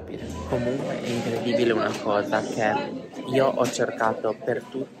poi devo capire. Comunque è incredibile una cosa, che io ho cercato per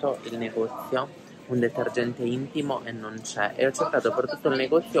tutto il negozio un detergente intimo e non c'è, e ho cercato per tutto il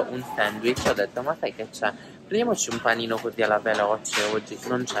negozio un sandwich, ho detto ma sai che c'è, prendiamoci un panino così alla veloce oggi,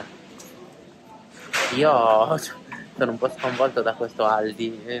 non c'è. Io sono un po' sconvolto da questo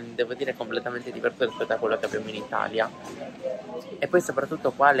Aldi, devo dire completamente diverso rispetto a quello che abbiamo in Italia. E poi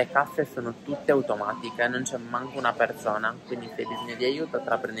soprattutto qua le casse sono tutte automatiche, non c'è manco una persona, quindi se hai bisogno di aiuto te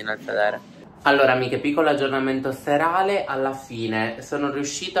la prendi nel sedere. Allora amiche, piccolo aggiornamento serale, alla fine sono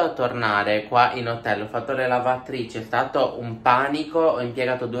riuscita a tornare qua in hotel, ho fatto le lavatrici, è stato un panico, ho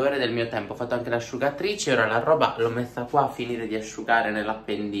impiegato 2 ore del mio tempo, ho fatto anche l'asciugatrice, ora la roba l'ho messa qua a finire di asciugare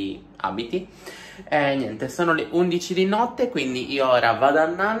nell'appendi abiti. E niente, sono le 11 di notte, quindi io ora vado a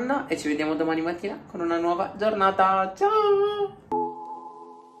nanna e ci vediamo domani mattina con una nuova giornata. Ciao!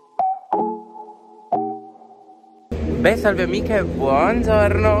 Beh, salve amiche,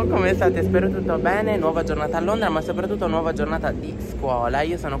 buongiorno, come state? Spero tutto bene, nuova giornata a Londra, ma soprattutto nuova giornata di scuola.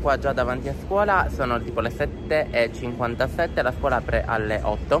 Io sono qua già davanti a scuola, sono tipo le 7:57, la scuola apre alle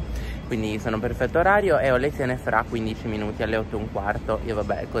 8, quindi sono perfetto orario e ho lezione fra 15 minuti alle 8:15. Io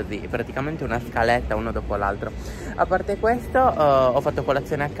vabbè, così, praticamente una scaletta uno dopo l'altro. A parte questo, ho fatto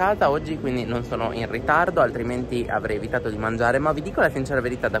colazione a casa oggi, quindi non sono in ritardo, altrimenti avrei evitato di mangiare, ma vi dico la sincera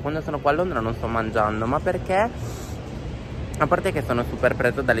verità, da quando sono qua a Londra non sto mangiando, ma perché? A parte che sono super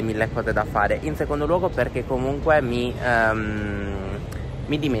preso dalle 1000 cose da fare, in secondo luogo perché comunque mi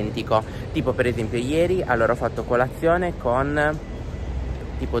dimentico. Tipo per esempio ieri allora ho fatto colazione con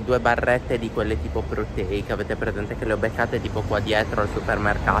tipo 2 barrette di quelle tipo proteiche, avete presente che le ho beccate tipo qua dietro al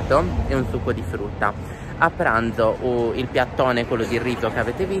supermercato, e un succo di frutta. A pranzo il piattone, quello di riso che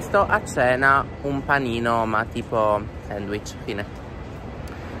avete visto, a cena un panino ma tipo sandwich, fine.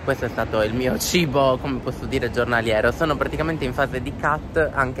 Questo è stato il mio cibo, come posso dire, giornaliero. Sono praticamente in fase di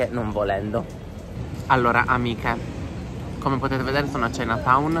cut, anche non volendo. Allora amiche, come potete vedere sono a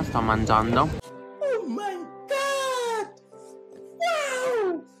Chinatown, sto mangiando. Oh my god!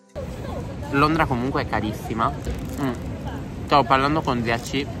 Wow! Londra comunque è carissima. Stavo parlando con zia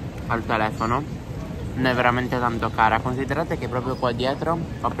C al telefono, non è veramente tanto cara. Considerate che proprio qua dietro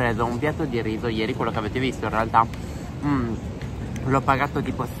ho preso un piatto di riso ieri, quello che avete visto in realtà. L'ho pagato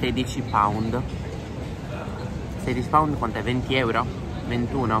tipo 16 pound. 16 pound quant'è? 20 euro?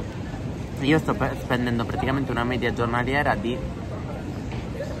 21? Io sto spendendo praticamente una media giornaliera di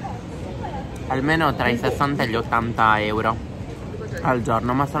almeno tra i 60 e gli 80 euro al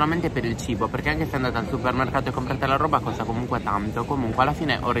giorno, ma solamente per il cibo, perché anche se andate al supermercato e comprate la roba costa comunque tanto. Comunque alla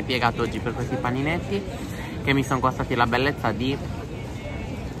fine ho ripiegato oggi per questi paninetti che mi sono costati la bellezza di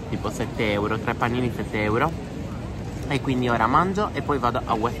tipo 7 euro, 3 panini 7 euro, e quindi ora mangio e poi vado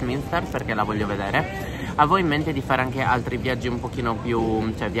a Westminster perché la voglio vedere. Avevo in mente di fare anche altri viaggi un pochino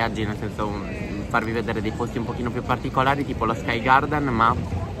più, cioè viaggi nel senso farvi vedere dei posti un pochino più particolari, tipo lo Sky Garden, ma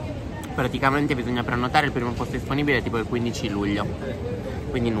praticamente bisogna prenotare, il primo posto disponibile tipo il 15 luglio,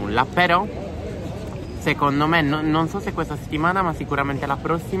 quindi nulla. Però secondo me, non so se questa settimana ma sicuramente la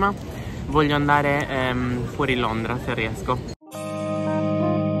prossima, voglio andare fuori Londra se riesco.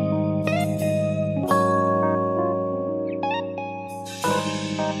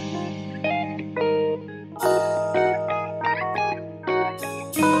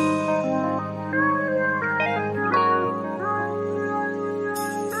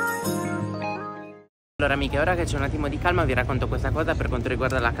 Allora amiche, ora che c'è un attimo di calma vi racconto questa cosa per quanto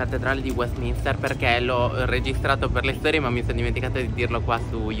riguarda la cattedrale di Westminster, perché l'ho registrato per le storie ma mi sono dimenticato di dirlo qua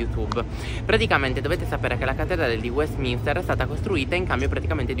su YouTube. Praticamente dovete sapere che la cattedrale di Westminster è stata costruita in cambio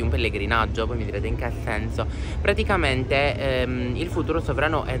praticamente di un pellegrinaggio. Voi mi direte in che senso? Praticamente il futuro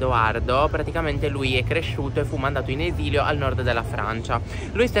sovrano Edoardo, praticamente lui è cresciuto e fu mandato in esilio al nord della Francia.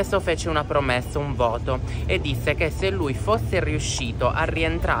 Lui stesso fece una promessa, un voto, e disse che se lui fosse riuscito a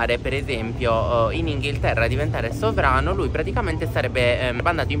rientrare per esempio in Inghilterra a diventare sovrano, lui praticamente sarebbe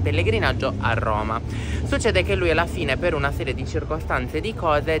mandato in pellegrinaggio a Roma. Succede che lui alla fine, per una serie di circostanze e di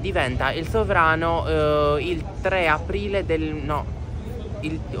cose, diventa il sovrano il 3 aprile del...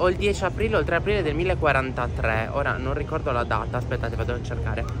 o il 10 aprile o il 3 aprile del 1043. Ora non ricordo la data, aspettate, vado a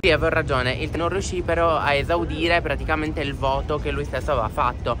cercare. Sì, avevo ragione, non riuscì però a esaudire praticamente il voto che lui stesso aveva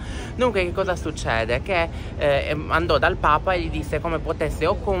fatto. Dunque che cosa succede? Che andò dal Papa e gli disse come potesse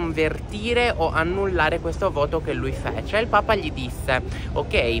o convertire o annullare questo voto che lui fece. E il Papa gli disse: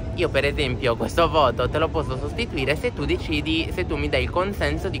 ok, io per esempio questo voto te lo posso sostituire se tu decidi, se tu mi dai il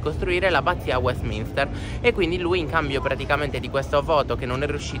consenso di costruire l'abbazia a Westminster. E quindi lui, in cambio praticamente di questo voto che non è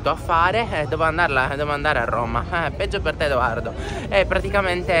riuscito a fare, doveva andare a Roma. Peggio per te, Edoardo. E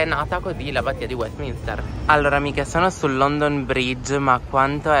praticamente è nata così l'abbazia di Westminster. Allora amiche, sono sul London Bridge, ma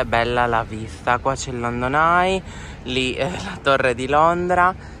quanto è bella la vista. Qua c'è il London Eye, lì la torre di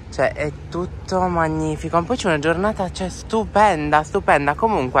Londra, cioè è tutto magnifico. Poi c'è una giornata, cioè, stupenda, stupenda.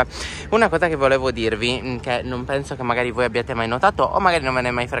 Comunque una cosa che volevo dirvi, che non penso che magari voi abbiate mai notato o magari non ve ne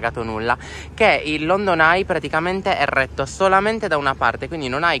è mai fregato nulla, che il London Eye praticamente è retto solamente da una parte, quindi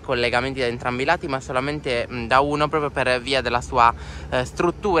non ha i collegamenti da entrambi i lati ma solamente da uno, proprio per via della sua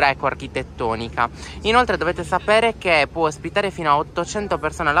struttura, ecco, architettonica. Inoltre dovete sapere che può ospitare fino a 800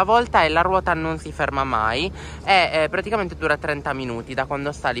 persone alla volta e la ruota non si ferma mai e praticamente dura 30 minuti da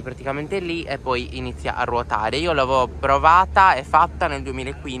quando sta lì praticamente lì e poi inizia a ruotare. Io l'avevo provata e fatta nel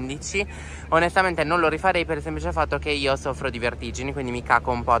 2015, onestamente non lo rifarei per il semplice fatto che io soffro di vertigini, quindi mi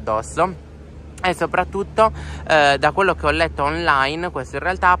caco un po' addosso. E soprattutto da quello che ho letto online, questo in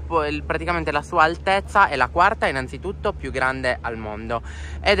realtà praticamente la sua altezza è la quarta innanzitutto più grande al mondo,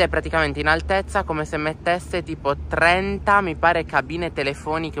 ed è praticamente in altezza come se mettesse tipo 30 mi pare cabine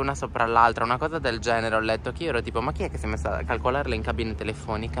telefoniche una sopra l'altra, una cosa del genere. Ho letto che io ero tipo ma chi è che si è messa a calcolarle in cabine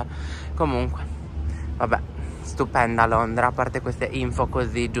telefoniche? Comunque vabbè, stupenda Londra, a parte queste info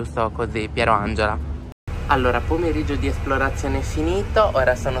così, giusto così, Piero Angela. Allora, pomeriggio di esplorazione finito,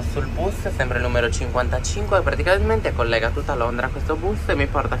 ora sono sul bus, sempre il numero 55, e praticamente collega tutta Londra questo bus e mi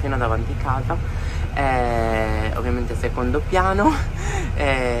porta fino davanti casa, ovviamente secondo piano,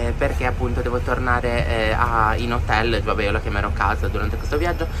 perché appunto devo tornare in hotel, vabbè io la chiamerò casa durante questo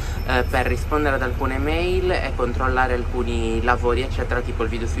viaggio, per rispondere ad alcune mail e controllare alcuni lavori eccetera, tipo il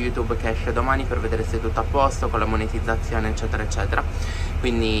video su YouTube che esce domani per vedere se è tutto a posto con la monetizzazione eccetera eccetera.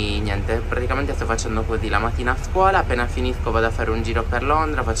 Quindi niente, praticamente sto facendo così la mattina a scuola, appena finisco vado a fare un giro per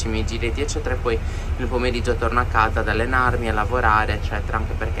Londra, faccio i miei giretti eccetera, e poi il pomeriggio torno a casa ad allenarmi, a lavorare eccetera,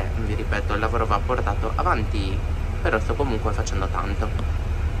 anche perché vi ripeto il lavoro va portato avanti, però sto comunque facendo tanto.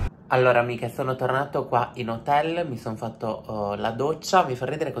 Allora amiche, sono tornato qua in hotel, mi sono fatto la doccia, mi fa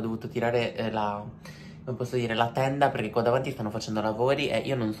ridere che ho dovuto tirare non posso dire la tenda perché qua davanti stanno facendo lavori e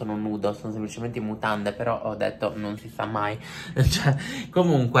io non sono nudo, sono semplicemente in mutande, però ho detto non si sa mai. Cioè,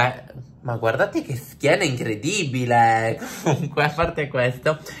 comunque, ma guardate che schiena incredibile. Comunque, a parte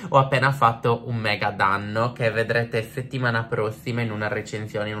questo, ho appena fatto un mega danno che vedrete settimana prossima in una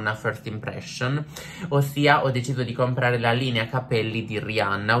recensione, in una first impression, ossia ho deciso di comprare la linea capelli di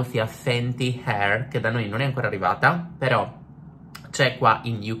Rihanna, ossia Fenty Hair, che da noi non è ancora arrivata, però c'è qua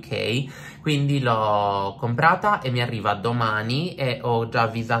in UK, quindi l'ho comprata e mi arriva domani e ho già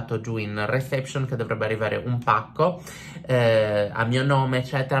avvisato giù in reception che dovrebbe arrivare un pacco a mio nome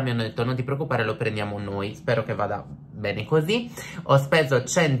eccetera. Mi hanno detto non ti preoccupare, lo prendiamo noi, spero che vada bene così. Ho speso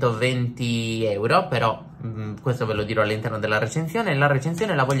 120 euro, però questo ve lo dirò all'interno della recensione. La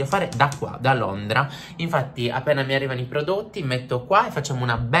recensione la voglio fare da qua, da Londra, infatti appena mi arrivano i prodotti metto qua e facciamo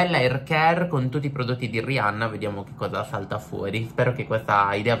una bella hair care con tutti i prodotti di Rihanna, vediamo che cosa salta fuori. Spero che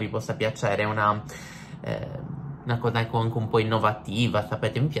questa idea vi possa piacere, è una cosa anche un po' innovativa,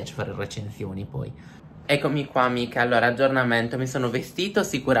 sapete, mi piace fare recensioni poi. Eccomi qua amiche, allora aggiornamento, mi sono vestito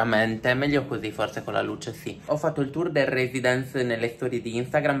sicuramente, meglio così forse con la luce sì. Ho fatto il tour del residence nelle storie di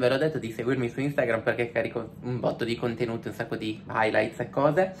Instagram, ve l'ho detto di seguirmi su Instagram perché carico un botto di contenuti, un sacco di highlights e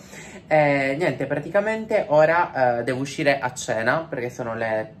cose. Niente, praticamente ora devo uscire a cena perché sono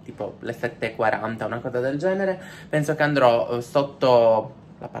tipo le 7:40, una cosa del genere. Penso che andrò sotto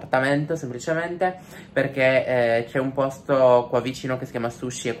l'appartamento semplicemente perché c'è un posto qua vicino che si chiama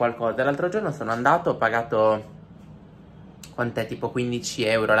Sushi e qualcosa. L'altro giorno sono andato, ho pagato quant'è, tipo 15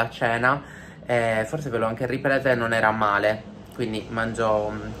 euro la cena, forse ve l'ho anche ripresa e non era male, quindi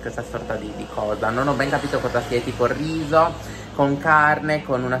mangio questa sorta di cosa, non ho ben capito cosa sia, tipo riso con carne,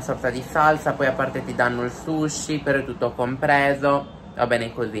 con una sorta di salsa, poi a parte ti danno il sushi, però è tutto compreso, va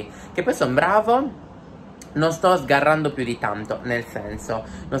bene così, che poi sono bravo. Non sto sgarrando più di tanto, nel senso,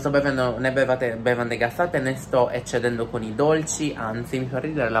 non sto bevendo né bevande gassate né sto eccedendo con i dolci, anzi mi fa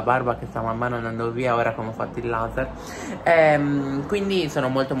ridere la barba che sta man mano andando via ora come ho fatto il laser, quindi sono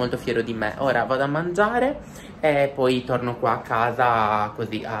molto molto fiero di me. Ora vado a mangiare e poi torno qua a casa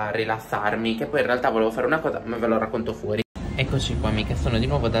così a rilassarmi, che poi in realtà volevo fare una cosa ma ve lo racconto fuori. Eccoci qua amiche, sono di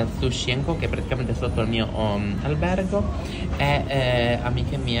nuovo da Sushi & Co, che è praticamente sotto il mio albergo e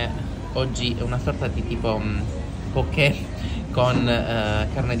amiche mie, oggi è una sorta di tipo poké con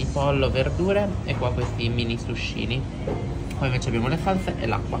carne di pollo, verdure e qua questi mini sushini. Poi invece abbiamo le salse e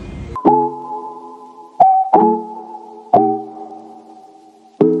l'acqua.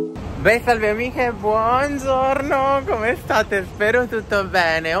 Beh, salve amiche, buongiorno, come state? Spero tutto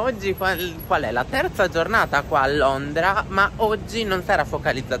bene. Oggi qual è? La terza giornata qua a Londra, ma oggi non sarà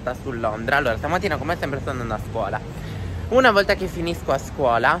focalizzata su Londra. Allora, stamattina come sempre sto andando a scuola. Una volta che finisco a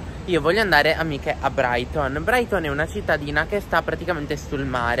scuola io voglio andare, amiche, a Brighton. Brighton è una cittadina che sta praticamente sul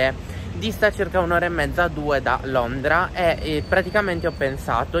mare, dista circa 1 ora e mezza, 2 da Londra e praticamente ho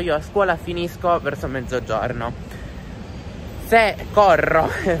pensato, io a scuola finisco verso mezzogiorno. Se corro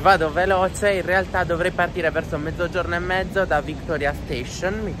e vado veloce in realtà dovrei partire verso mezzogiorno e mezzo da Victoria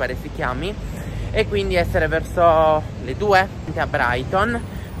Station, mi pare si chiami, e quindi essere verso le 2 a Brighton,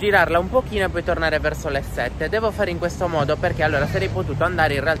 girarla un pochino e poi tornare verso le 7. Devo fare in questo modo perché allora sarei potuto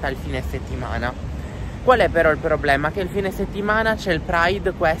andare in realtà il fine settimana. Qual è però il problema? Che il fine settimana c'è il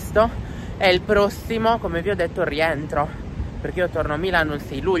Pride, questo, e il prossimo, come vi ho detto, rientro, perché io torno a Milano il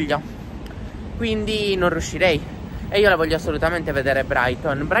 6 luglio, quindi non riuscirei. E io la voglio assolutamente vedere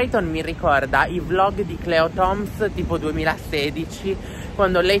Brighton. Brighton mi ricorda i vlog di Cleo Toms tipo 2016,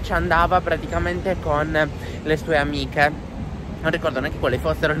 quando lei ci andava praticamente con le sue amiche. Non ricordo neanche quali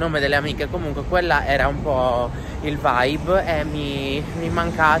fossero il nome delle amiche, comunque quella era un po' il vibe e mi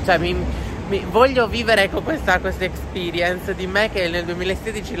manca, cioè voglio vivere con questa experience di me che nel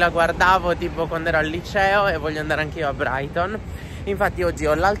 2016 la guardavo tipo quando ero al liceo e voglio andare anche io a Brighton. Infatti oggi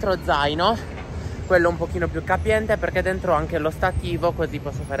ho l'altro zaino, quello un pochino più capiente perché dentro ho anche lo stativo, così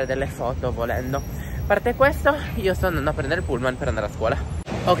posso fare delle foto volendo. A parte questo io sto andando a prendere il pullman per andare a scuola.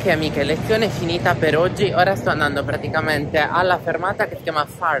 Ok amiche, lezione finita per oggi. Ora sto andando praticamente alla fermata che si chiama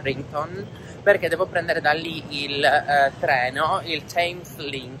Farrington, perché devo prendere da lì il treno, il Thames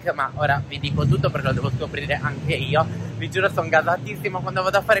Link. Ma ora vi dico tutto perché lo devo scoprire anche io. Vi giuro sono gasatissimo quando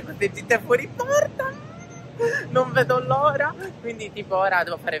vado a fare queste gite fuori porta, non vedo l'ora. Quindi tipo ora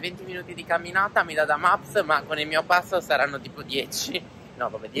devo fare 20 minuti di camminata, mi dà da Maps, ma con il mio passo saranno tipo 10. no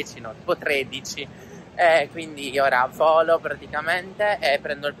come 10 no, tipo 13. Quindi ora volo praticamente e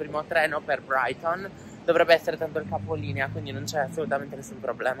prendo il primo treno per Brighton. Dovrebbe essere tanto il capolinea, quindi non c'è assolutamente nessun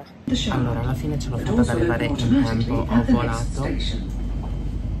problema. Allora, alla fine ce l'ho fatta ad arrivare in tempo, ho volato.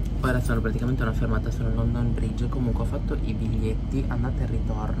 Ora sono praticamente una fermata sul London Bridge. Comunque ho fatto i biglietti andata e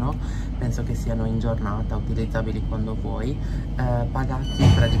ritorno, penso che siano in giornata, utilizzabili quando vuoi, pagati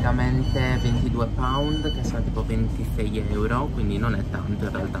praticamente 22 pound, che sono tipo 26 euro, quindi non è tanto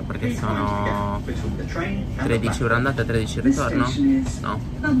in realtà, perché sono 13 euro andata e 13 ritorno, no,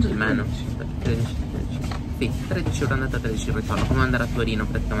 di meno, 13 euro andata, 13 ritorno, come andare a Torino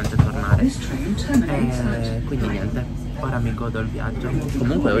praticamente, tornare. Quindi niente, ora mi godo il viaggio.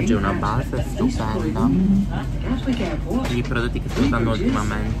 Comunque oggi è una base stupenda, i prodotti che sto usando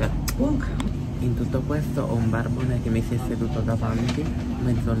ultimamente. In tutto questo ho un barbone che mi si è seduto davanti,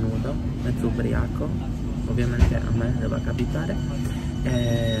 mezzo nudo, mezzo ubriaco, ovviamente a me deve capitare.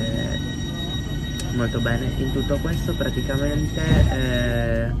 Molto bene. In tutto questo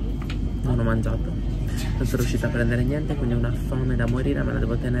praticamente non ho mangiato, non sono riuscita a prendere niente, quindi ho una fame da morire, me la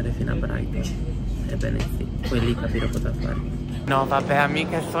devo tenere fino a Brighton. Ebbene sì, poi lì capirò cosa fare. No vabbè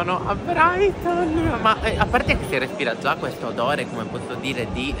amiche, sono a Brighton, ma a parte che si respira già questo odore, come posso dire,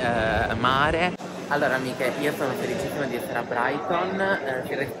 di mare. Allora amiche, io sono felicissima di essere a Brighton,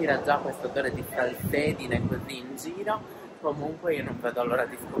 si respira già questo odore di salsedine così in giro. Comunque io non vedo l'ora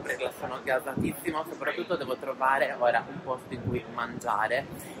di scoprirla, sono gasatissima, soprattutto devo trovare ora un posto in cui mangiare.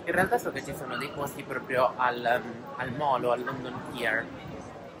 In realtà so che ci sono dei posti proprio al molo, al London Pier,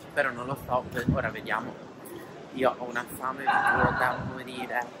 però non lo so, ora vediamo. Io ho una fame da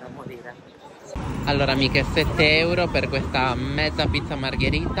morire, da morire. Allora amiche, 7 euro per questa mezza pizza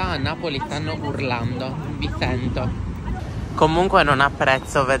margherita. A Napoli stanno urlando, vi sento. Comunque non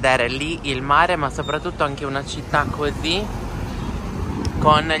apprezzo vedere lì il mare, ma soprattutto anche una città così,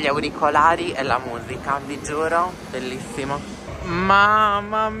 con gli auricolari e la musica, vi giuro, bellissimo.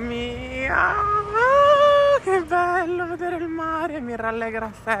 Mamma mia, che bello vedere il mare, mi rallegra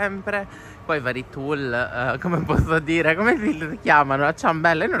sempre. Poi vari tool, come posso dire, come si chiamano? A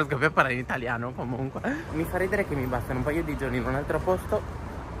ciambella, io non riesco più a parlare in italiano comunque. Mi fa ridere che mi bastano un paio di giorni in un altro posto.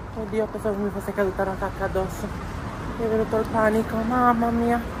 Oddio, pensavo mi fosse caduta una cacca addosso. Mi è venuto il panico, mamma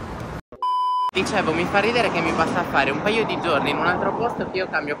mia. Dicevo, mi fa ridere che mi basta fare un paio di giorni in un altro posto che io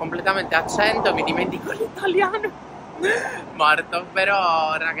cambio completamente accento, mi dimentico l'italiano. Morto,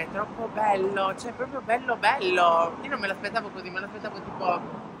 però raga, è troppo bello, cioè proprio bello bello. Io non me l'aspettavo così, me l'aspettavo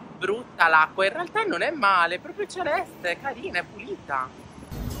tipo brutta l'acqua, in realtà non è male, è proprio celeste, carina, è pulita.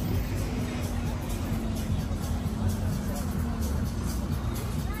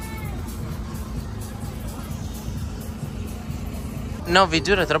 No, vi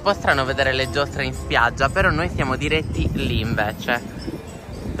giuro, è troppo strano vedere le giostre in spiaggia, però noi siamo diretti lì invece.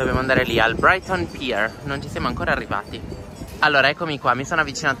 Dobbiamo andare lì, al Brighton Pier, non ci siamo ancora arrivati. Allora, eccomi qua, mi sono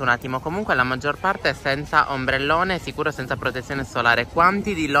avvicinato un attimo. Comunque la maggior parte è senza ombrellone, sicuro senza protezione solare.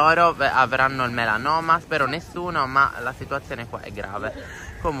 Quanti di loro avranno il melanoma? Spero nessuno, ma la situazione qua è grave.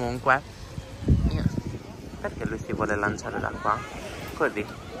 Comunque, perché lui si vuole lanciare da qua? Così,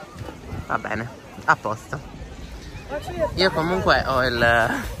 va bene, a posto. Io comunque ho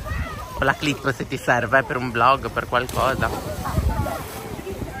la clip se ti serve per un vlog, per qualcosa.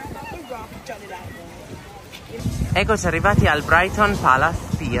 Eccoci arrivati al Brighton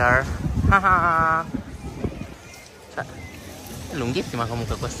Palace Pier. Cioè, è lunghissima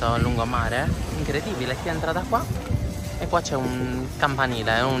comunque questo lungomare, incredibile, si entra da qua e qua c'è un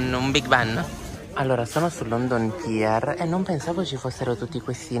campanile, un Big Ben. Allora, sono sul London Pier e non pensavo ci fossero tutti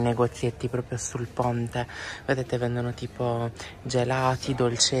questi negozietti proprio sul ponte. Vedete, vendono tipo gelati,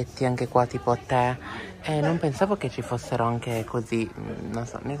 dolcetti, anche qua tipo tè. E non pensavo che ci fossero anche così, non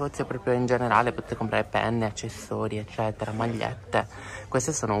so, negozi proprio in generale. Potete comprare penne, accessori, eccetera, magliette.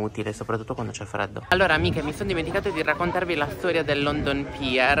 Queste sono utili, soprattutto quando c'è freddo. Allora, amiche, mi sono dimenticato di raccontarvi la storia del London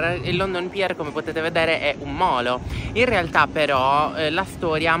Pier. Il London Pier, come potete vedere, è un molo. In realtà però la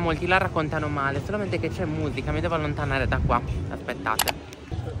storia molti la raccontano male, solamente che c'è musica. Mi devo allontanare da qua, aspettate.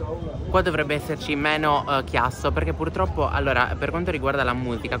 Qua dovrebbe esserci meno chiasso, perché purtroppo, allora, per quanto riguarda la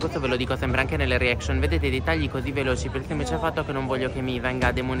musica, questo ve lo dico sempre anche nelle reaction, vedete dei tagli così veloci per il semplice fatto che non voglio che mi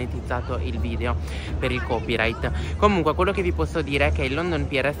venga demonetizzato il video per il copyright. Comunque, quello che vi posso dire è che il London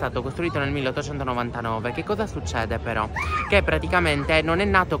Pier è stato costruito nel 1899. Che cosa succede però? Che praticamente non è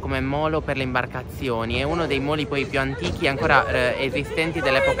nato come molo per le imbarcazioni, è uno dei moli poi più antichi ancora esistenti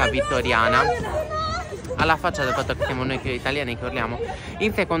dell'epoca vittoriana. alla faccia del fatto che siamo noi italiani che urliamo.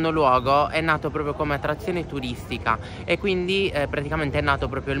 In secondo luogo è nato proprio come attrazione turistica e quindi praticamente è nato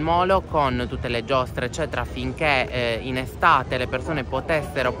proprio il molo con tutte le giostre eccetera, affinché in estate le persone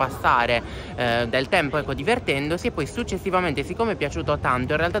potessero passare del tempo, ecco, divertendosi. E poi successivamente, siccome è piaciuto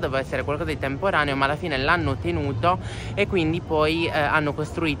tanto, in realtà doveva essere qualcosa di temporaneo, ma alla fine l'hanno tenuto e quindi poi hanno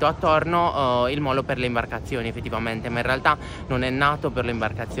costruito attorno il molo per le imbarcazioni effettivamente, ma in realtà non è nato per le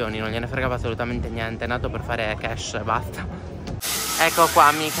imbarcazioni, non gliene fregava assolutamente niente, è nato per fare cash e basta. Ecco qua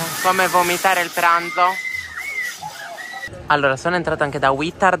amica, come vomitare il pranzo. Allora, sono entrata anche da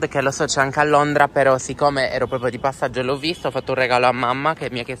Wittard, che lo so c'è anche a Londra, però siccome ero proprio di passaggio e l'ho visto, ho fatto un regalo a mamma che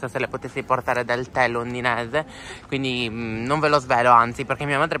mi ha chiesto se le potessi portare del tè londinese, quindi non ve lo svelo, anzi, perché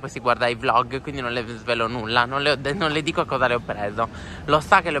mia madre poi si guarda i vlog, quindi non le svelo nulla, non le dico cosa le ho preso. Lo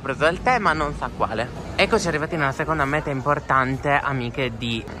sa che le ho preso del tè, ma non sa quale. Eccoci arrivati nella seconda meta importante, amiche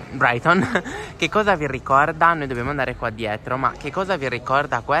di Brighton. Che cosa vi ricorda? Noi dobbiamo andare qua dietro, ma che cosa vi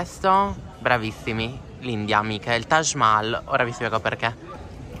ricorda questo? Bravissimi! L'India, amiche, il Taj Mahal. Ora vi spiego perché.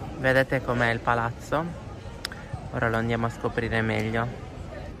 Vedete com'è il palazzo? Ora lo andiamo a scoprire meglio.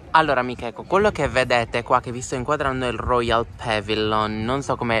 Allora amiche, ecco, quello che vedete qua, che vi sto inquadrando, è il Royal Pavilion. Non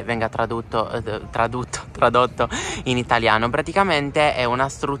so come venga tradotto in italiano. Praticamente è una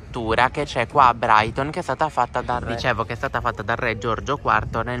struttura che c'è qua a Brighton, che è stata fatta dal re. Dicevo che è stata fatta dal re Giorgio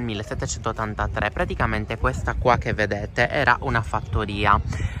IV nel 1783. Praticamente questa qua che vedete era una fattoria.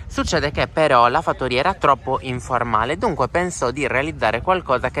 Succede che però la fattoria era troppo informale, dunque pensò di realizzare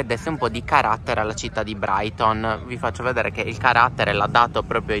qualcosa che desse un po' di carattere alla città di Brighton. Vi faccio vedere che il carattere l'ha dato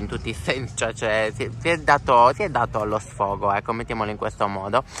proprio in tutti i sensi, cioè si è dato allo sfogo, ecco, mettiamolo in questo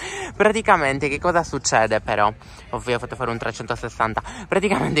modo. Praticamente che cosa succede però? Vi ho fatto fare un 360.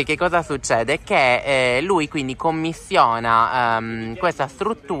 Praticamente che cosa succede? Che lui quindi commissiona questa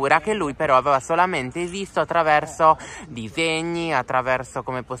struttura che lui però aveva solamente visto attraverso disegni, attraverso,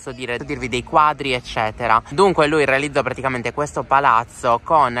 come posso dirvi, dei quadri eccetera. Dunque lui realizzò praticamente questo palazzo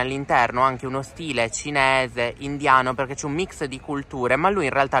con all'interno anche uno stile cinese, indiano, perché c'è un mix di culture, ma lui in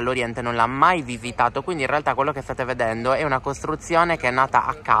realtà l'Oriente non l'ha mai visitato, quindi in realtà quello che state vedendo è una costruzione che è nata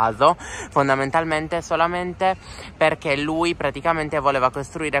a caso, fondamentalmente solamente perché lui praticamente voleva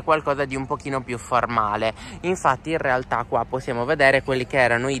costruire qualcosa di un pochino più formale. Infatti in realtà qua possiamo vedere quelli che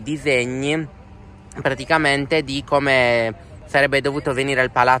erano i disegni praticamente di come sarebbe dovuto venire il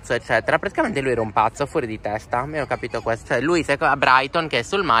palazzo eccetera. Praticamente lui era un pazzo fuori di testa, io ho capito questo. Lui a Brighton, che è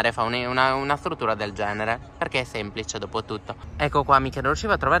sul mare, fa una struttura del genere perché è semplice dopo tutto. Ecco qua amiche, non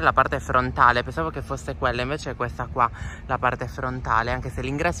riuscivo a trovare la parte frontale, pensavo che fosse quella, invece è questa qua la parte frontale, anche se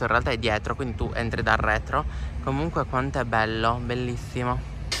l'ingresso in realtà è dietro, quindi tu entri dal retro. Comunque quanto è bello, bellissimo.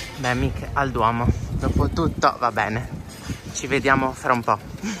 Beh amiche, al Duomo dopo tutto va bene, ci vediamo fra un po'.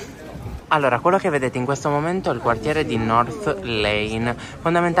 Allora, quello che vedete in questo momento è il quartiere di North Lane.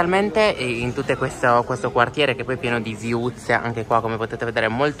 Fondamentalmente in tutto questo quartiere, che poi è pieno di viuzze, anche qua come potete vedere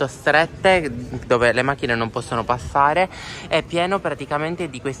molto strette, dove le macchine non possono passare, è pieno praticamente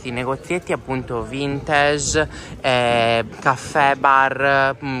di questi negozietti appunto vintage, caffè,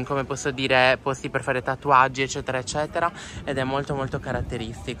 bar, come posso dire, posti per fare tatuaggi eccetera eccetera, ed è molto molto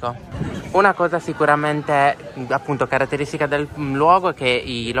caratteristico. Una cosa sicuramente appunto caratteristica del luogo è che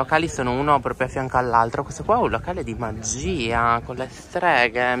i locali sono uno proprio a fianco all'altro. Questo qua è un locale di magia con le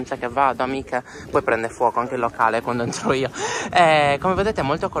streghe, mi sa che vado amiche, poi prende fuoco anche il locale quando entro io. Come vedete è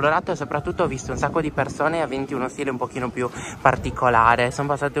molto colorato e soprattutto ho visto un sacco di persone aventi uno stile un pochino più particolare. Sono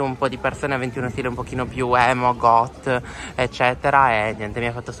passate un po' di persone aventi uno stile un pochino più emo, goth eccetera, e niente, mi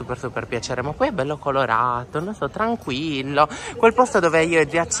ha fatto super piacere. Ma poi è bello colorato, non so, tranquillo, quel posto dove io e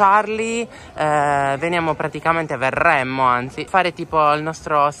zia Charlie verremmo anzi fare tipo il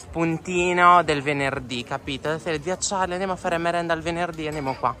nostro spuntino del venerdì, capito? Se zia Charlie andiamo a fare merenda il venerdì,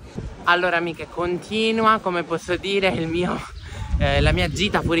 andiamo qua. Allora amiche, continua, come posso dire, la mia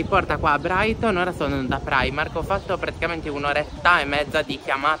gita fuori porta qua a Brighton. Ora sono da Primark, ho fatto praticamente un'oretta e mezza di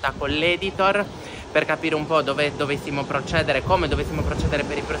chiamata con l'editor per capire un po' dove dovessimo procedere, come dovessimo procedere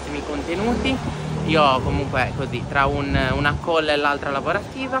per i prossimi contenuti. Io comunque così tra una call e l'altra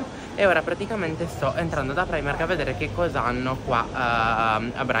lavorativa, e ora praticamente sto entrando da Primark a vedere che cosa hanno qua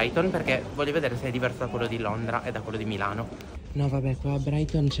a Brighton, perché voglio vedere se è diverso da quello di Londra e da quello di Milano. No vabbè, qua a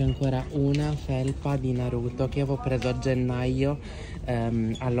Brighton c'è ancora una felpa di Naruto che avevo preso a gennaio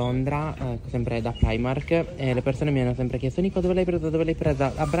a Londra, sempre da Primark, e le persone mi hanno sempre chiesto: Nico, dove l'hai presa, dove l'hai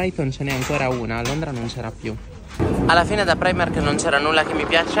presa? A Brighton ce n'è ancora una, a Londra non c'era più. Alla fine da Primark non c'era nulla che mi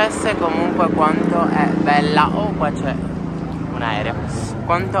piacesse, comunque quanto è bella. Oh, qua c'è un aereo.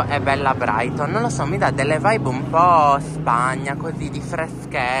 Quanto è bella Brighton, non lo so, mi dà delle vibe un po' Spagna, così di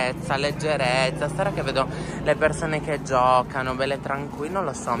freschezza, leggerezza. Stasera che vedo le persone che giocano, belle tranquille, non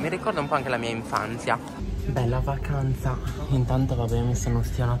lo so, mi ricorda un po' anche la mia infanzia. Bella vacanza. Intanto vabbè, mi sono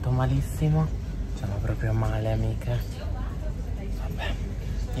ustionato malissimo, cioè ma proprio male, amiche. Vabbè,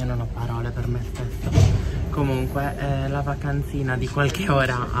 io non ho parole per me stesso. Comunque la vacanzina di qualche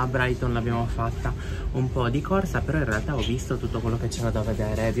ora a Brighton l'abbiamo fatta un po' di corsa, però in realtà ho visto tutto quello che c'era da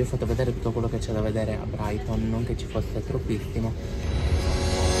vedere. Vi ho fatto vedere tutto quello che c'è da vedere a Brighton, non che ci fosse troppissimo.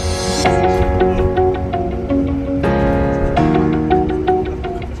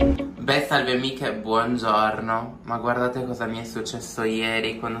 Beh, salve amiche, buongiorno. Ma guardate cosa mi è successo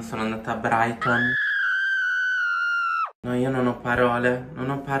ieri quando sono andata a Brighton. No, io non ho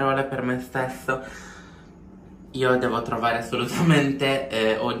parole per me stesso. Io devo trovare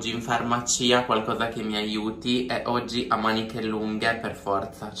assolutamente oggi in farmacia qualcosa che mi aiuti, e oggi a maniche lunghe per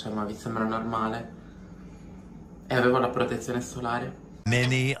forza, cioè ma vi sembra normale? E avevo la protezione solare.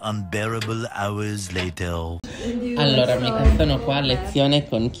 Many unbearable hours later. Allora, mica sono qua a lezione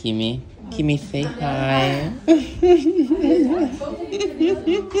con Kimi. Kimi, say hi.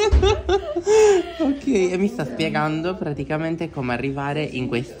 Ok, e mi sta spiegando praticamente come arrivare in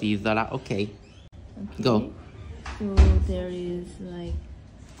quest'isola. Ok, go. So there is like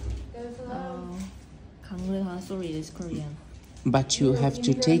sorry, it is Korean. But you have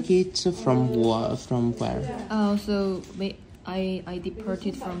to take it from where? So I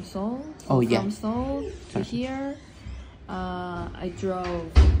departed from Seoul. So Oh, yeah. From Seoul to here, I drove.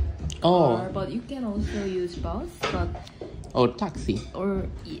 Oh. Car, but you can also use bus, but Or taxi? or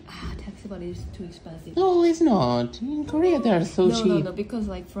taxi, but it's too expensive. No, it's not. In Korea they are so cheap. No, because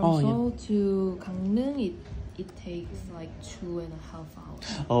like from Oh, yeah. Seoul to Gangneung, it takes like 2.5 hours.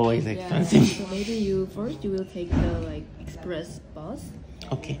 Oh, it's Yeah, expensive. so maybe you will take the like express bus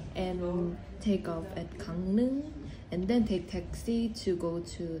Okay. and take off at Gangneung and then take taxi to go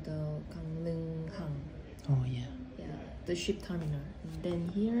to the Gangneung Hang. Oh, yeah. Yeah, the ship terminal. And then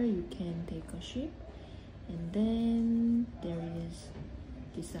here you can take a ship, and then there is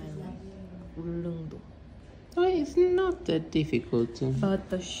this island, Ulleungdo. Oh, it's not that difficult. But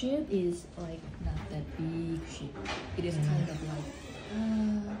the ship is like not that big ship. It is kind of like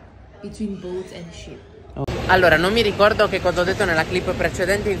between boats and ship. Allora, non mi ricordo che cosa ho detto nella clip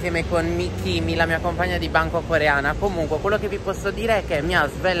precedente insieme con Kimi, la mia compagna di banco coreana. Comunque, quello che vi posso dire è che mi ha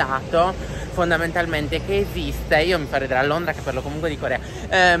svelato fondamentalmente che esiste, io mi farei a Londra che parlo comunque di Corea,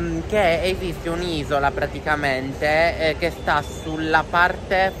 che esiste un'isola praticamente che sta sulla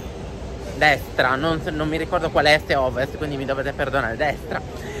parte destra, non mi ricordo qual è, est e ovest, quindi mi dovete perdonare, destra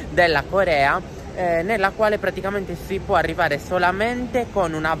della Corea, nella quale praticamente si può arrivare solamente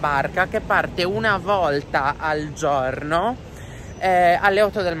con una barca che parte una volta al giorno alle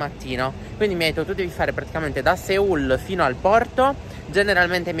 8 del mattino. Quindi mi ha detto tu devi fare praticamente da Seoul fino al porto.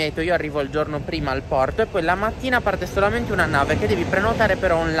 Generalmente mi ha detto io arrivo il giorno prima al porto e poi la mattina parte solamente una nave che devi prenotare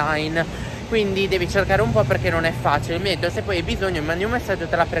però online, quindi devi cercare un po' perché non è facile. Mi ha detto se poi hai bisogno mi mandi un messaggio,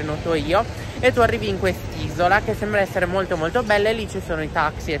 te la prenoto io e tu arrivi in quest'isola che sembra essere molto molto bella e lì ci sono i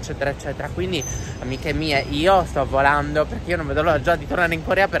taxi eccetera eccetera. Quindi amiche mie, io sto volando perché io non vedo l'ora già di tornare in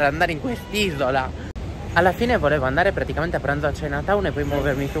Corea per andare in quest'isola. Alla fine volevo andare praticamente a pranzo a Chinatown e poi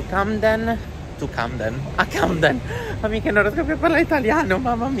muovermi a Camden. Amiche, non riesco più a parlare italiano,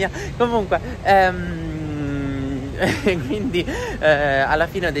 mamma mia. Comunque quindi alla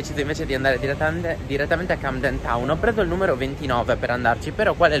fine ho deciso invece di andare direttamente a Camden Town. Ho preso il numero 29 per andarci,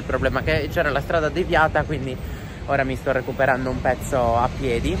 però qual è il problema? Che c'era la strada deviata, quindi ora mi sto recuperando un pezzo a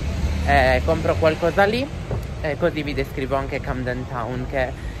piedi, compro qualcosa lì e così vi descrivo anche Camden Town,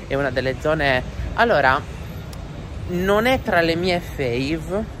 che è una delle zone, allora non è tra le mie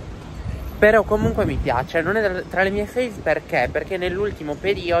fave, però comunque mi piace. Non è tra le mie fave perché nell'ultimo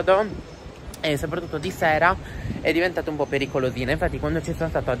periodo e soprattutto di sera è diventato un po' pericolosina. Infatti quando ci sono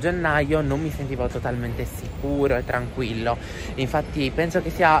stato a gennaio non mi sentivo totalmente sicuro e tranquillo. Infatti penso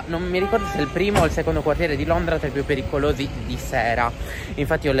che sia, non mi ricordo se è il primo o il secondo quartiere di Londra tra i più pericolosi di sera.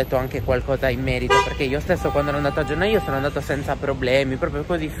 Infatti ho letto anche qualcosa in merito, perché io stesso quando ero andato a gennaio sono andato senza problemi, proprio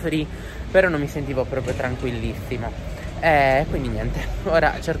così free, però non mi sentivo proprio tranquillissimo. Quindi niente,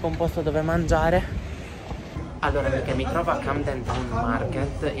 ora cerco un posto dove mangiare. Allora, perché mi trovo a Camden Town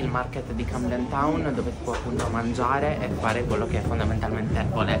Market, il market di Camden Town, dove si può appunto mangiare e fare quello che fondamentalmente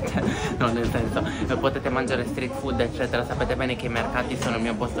volete, non nel senso, potete mangiare street food eccetera. Sapete bene che i mercati sono il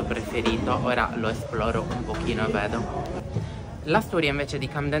mio posto preferito, ora lo esploro un pochino e vedo. La storia invece di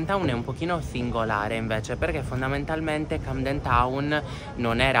Camden Town è un pochino singolare invece, perché fondamentalmente Camden Town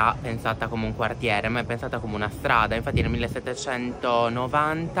non era pensata come un quartiere, ma è pensata come una strada. Infatti nel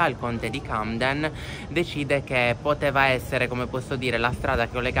 1790 il conte di Camden decide che poteva essere, come posso dire, la strada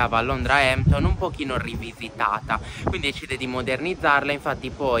che collegava a Londra a Hampton un pochino rivisitata, quindi decide di modernizzarla. Infatti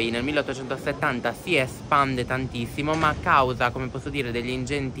poi nel 1870 si espande tantissimo, ma a causa, come posso dire, degli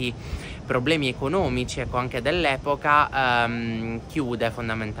ingenti problemi economici, ecco, anche dell'epoca, chiude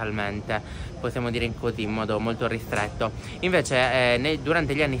fondamentalmente, possiamo dire così, in modo molto ristretto. Invece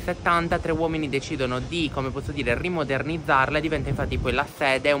durante gli anni 70 tre uomini decidono di, come posso dire, rimodernizzarla, e diventa infatti poi la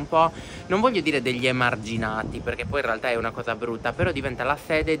sede un po', non voglio dire degli emarginati, perché poi in realtà è una cosa brutta, però diventa la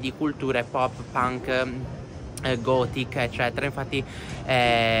sede di culture pop, punk, gothic, eccetera. Infatti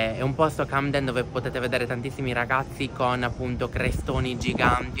è un posto, Camden, dove potete vedere tantissimi ragazzi con appunto crestoni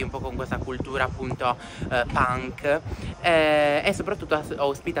giganti, un po' con questa cultura appunto punk, e soprattutto ha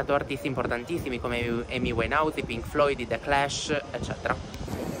ospitato artisti importantissimi come Amy Winehouse, Pink Floyd, The Clash, eccetera.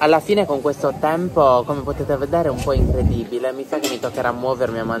 Alla fine con questo tempo, come potete vedere, è un po' incredibile. Mi sa che mi toccherà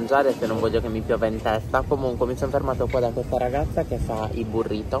muovermi a mangiare se non voglio che mi piova in testa. Comunque mi sono fermato qua da questa ragazza che fa i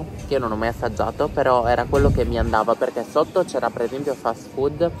burrito, che io non ho mai assaggiato, però era quello che mi andava, perché sotto c'era per esempio fast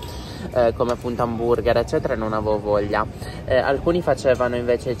food, come appunto hamburger eccetera, e non avevo voglia. Alcuni facevano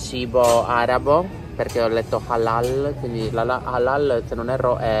invece cibo arabo, perché ho letto halal, quindi halal, se non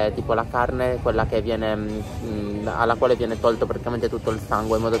erro, è tipo la carne, quella che viene alla quale viene tolto praticamente tutto il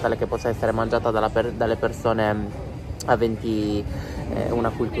sangue, in modo tale che possa essere mangiata dalle persone aventi una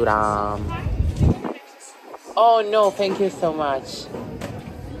cultura. Oh no, thank you so much.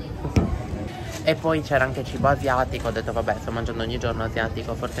 E poi c'era anche cibo asiatico. Ho detto vabbè, sto mangiando ogni giorno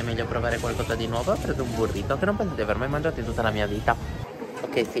asiatico, forse è meglio provare qualcosa di nuovo. Ho preso un burrito che non penso di aver mai mangiato in tutta la mia vita.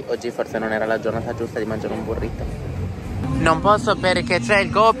 Ok, sì, oggi forse non era la giornata giusta di mangiare un burrito. Non posso perché c'è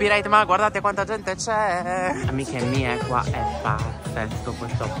il copyright, ma guardate quanta gente c'è. Amiche mie, qua è pazzesco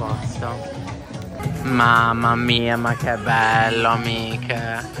questo posto. Mamma mia, ma che bello,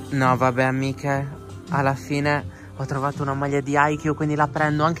 amiche. No, vabbè, amiche, alla fine ho trovato una maglia di IQ, quindi la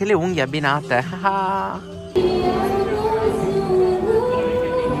prendo. Anche le unghie abbinate.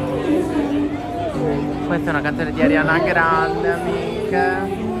 Questa è una canzone di Ariana Grande,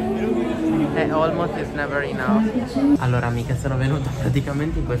 amiche. E Almost is never enough. Allora, amiche, sono venuta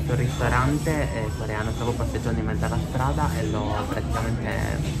praticamente in questo ristorante coreano. Stavo passeggiando in mezzo alla strada e l'ho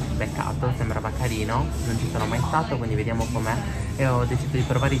praticamente beccato. Sembrava carino, non ci sono mai stato, quindi vediamo com'è. E ho deciso di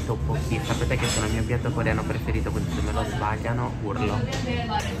provare i tteokbokki. Sapete che sono il mio piatto coreano preferito, quindi se me lo sbagliano urlo.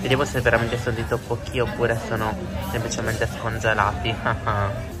 Vediamo se veramente sono di tteokbokki oppure sono semplicemente scongelati.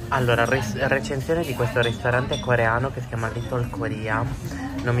 Allora, recensione di questo ristorante coreano che si chiama Little Korea.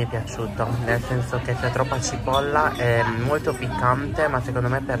 Non mi è piaciuto, nel senso che c'è troppa cipolla, è molto piccante, ma secondo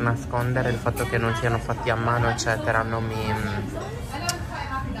me per nascondere il fatto che non siano fatti a mano eccetera non mi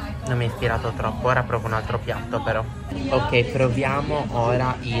è ispirato troppo. Ora provo un altro piatto però. Ok, proviamo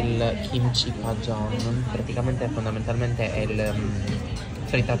ora il kimchi pajeon. Praticamente fondamentalmente è il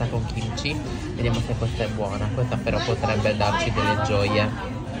frittata con kimchi. Vediamo se questa è buona. Questa però potrebbe darci delle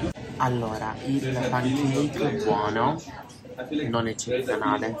gioie. Allora, il pancake è buono, non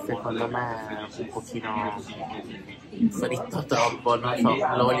eccezionale, secondo me un pochino fritto troppo, non so,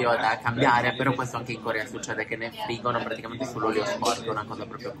 l'olio è da cambiare, però questo anche in Corea succede che ne friggono praticamente sull'olio sporco, è una cosa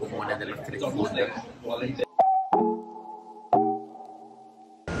proprio comune dello street food.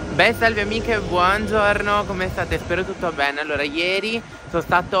 Beh, salve amiche, buongiorno, come state? Spero tutto bene. Allora, ieri sono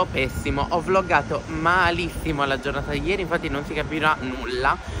stato pessimo, ho vloggato malissimo la giornata di ieri, infatti non si capirà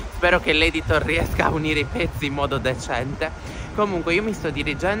nulla. Spero che l'editor riesca a unire i pezzi in modo decente. Comunque io mi sto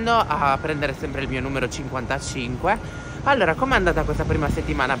dirigendo a prendere sempre il mio numero 55. Allora, com'è andata questa prima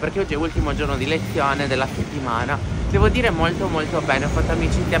settimana? Perché oggi è l'ultimo giorno di lezione della settimana. Devo dire molto bene, ho fatto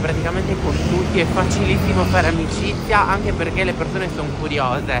amicizia praticamente con tutti, è facilissimo fare amicizia, anche perché le persone sono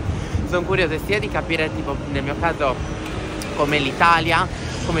curiose. Sono curiose sia di capire, tipo nel mio caso, come l'Italia,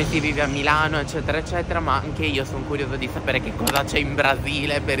 come si vive a Milano, eccetera eccetera, ma anche io sono curioso di sapere che cosa c'è in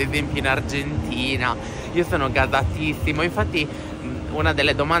Brasile, per esempio in Argentina. Io sono gasatissimo, infatti una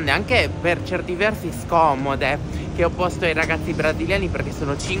delle domande anche per certi versi scomode che ho posto ai ragazzi brasiliani, perché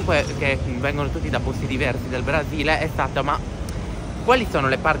sono 5 che vengono tutti da posti diversi del Brasile, è stato: ma quali sono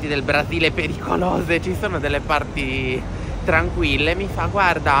le parti del Brasile pericolose? Ci sono delle parti tranquille? Mi fa: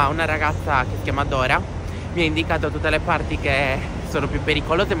 guarda, una ragazza che si chiama Dora mi ha indicato tutte le parti che sono più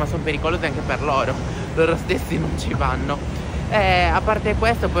pericolose, ma sono pericolose anche per loro stessi non ci vanno. A parte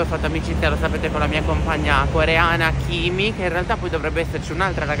questo, poi ho fatto amicizia, lo sapete, con la mia compagna coreana Kimi, che in realtà poi dovrebbe esserci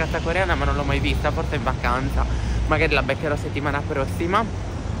un'altra ragazza coreana, ma non l'ho mai vista, forse in vacanza. magari la beccherò settimana prossima.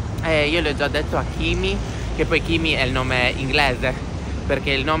 Io le ho già detto a Kimi, che poi Kimi è il nome inglese,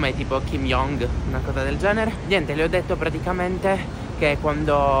 perché il nome è tipo Kim Jong, una cosa del genere. Niente, le ho detto praticamente che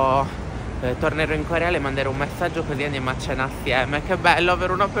quando tornerò in Corea le manderò un messaggio, così andiamo a cena assieme. Che bello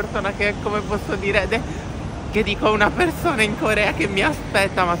avere una persona che, come posso dire, che dico, una persona in Corea che mi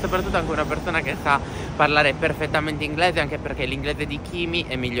aspetta, ma soprattutto anche una persona che sa parlare perfettamente inglese, anche perché l'inglese di Kimi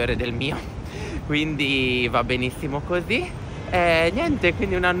è migliore del mio, quindi va benissimo così. Niente,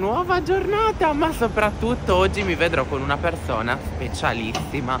 quindi una nuova giornata, ma soprattutto oggi mi vedrò con una persona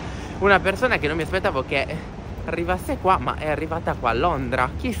specialissima, una persona che non mi aspettavo che arrivasse qua, ma è arrivata qua a Londra.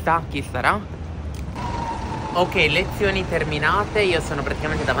 Chissà chi sarà. Ok, lezioni terminate. Io sono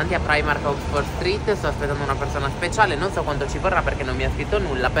praticamente davanti a Primark Oxford Street. Sto aspettando una persona speciale. Non so quanto ci vorrà perché non mi ha scritto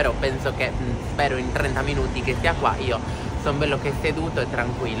nulla, però penso che, spero in 30 minuti che sia qua. Io sono bello che seduto e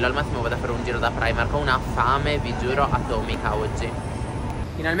tranquillo. Al massimo vado a fare un giro da Primark. Ho una fame, vi giuro, atomica oggi.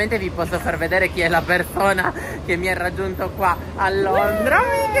 Finalmente vi posso far vedere chi è la persona che mi ha raggiunto qua a Londra.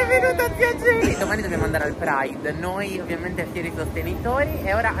 Mica è venuta zia Jenny. Domani dobbiamo andare al Pride. Noi ovviamente fieri sostenitori.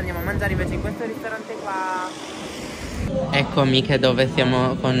 E ora andiamo a mangiare invece in questo ristorante qua. Eccomi che dove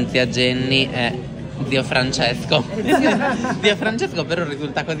siamo con zia Jenny e zio Francesco. Zio Francesco però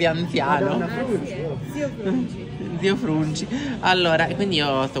risulta così anziano. Zio Frunci. Allora, quindi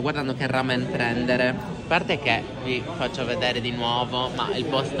io sto guardando che ramen prendere. A parte che vi faccio vedere di nuovo, ma il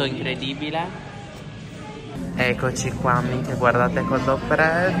posto è incredibile. Eccoci qua, amiche, guardate cosa ho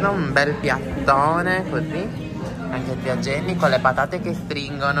preso. Un bel piattone così. Anche zia Jenny con le patate che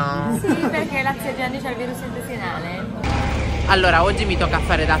stringono. Sì, perché la zia Jenny c'ha il virus intestinale. Allora, oggi mi tocca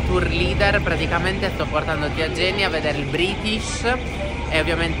fare da tour leader. Praticamente sto portando zia Jenny a vedere il British e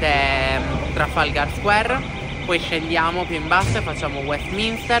ovviamente Trafalgar Square. Poi scendiamo più in basso e facciamo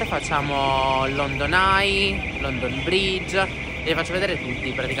Westminster, facciamo London Eye, London Bridge e vi faccio vedere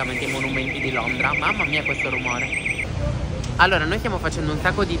tutti praticamente i monumenti di Londra. Mamma mia questo rumore. Allora, noi stiamo facendo un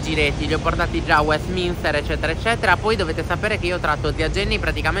sacco di giretti, li ho portati già a Westminster eccetera eccetera. Poi dovete sapere che io tratto zia Jenny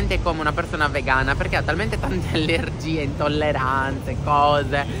praticamente come una persona vegana, perché ha talmente tante allergie, intolleranze,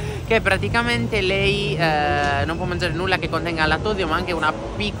 cose, che praticamente lei non può mangiare nulla che contenga lattosio, ma anche una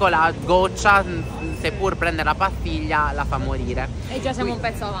piccola goccia, seppur prende la pastiglia, la fa morire. E già siamo un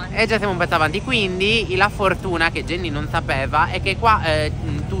pezzo avanti. E già siamo un pezzo avanti. Quindi la fortuna che Jenny non sapeva è che qua è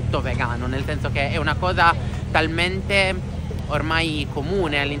tutto vegano, nel senso che è una cosa talmente ormai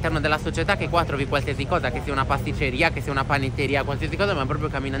comune all'interno della società che qua trovi qualsiasi cosa, che sia una pasticceria, che sia una panetteria, qualsiasi cosa, ma proprio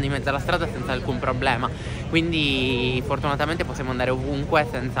camminando in mezzo alla strada senza alcun problema. Quindi fortunatamente possiamo andare ovunque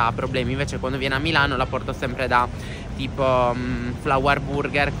senza problemi. Invece quando viene a Milano la porto sempre da tipo Flower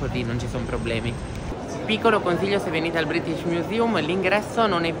Burger, così non ci sono problemi. Piccolo consiglio: se venite al British Museum, l'ingresso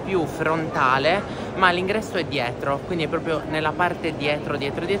non è più frontale, ma l'ingresso è dietro, quindi è proprio nella parte dietro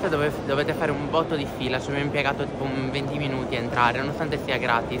dove dovete fare un botto di fila. Ci abbiamo impiegato tipo 20 minuti a entrare, nonostante sia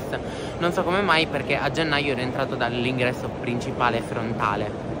gratis. Non so come mai, perché a gennaio ero entrato dall'ingresso principale frontale,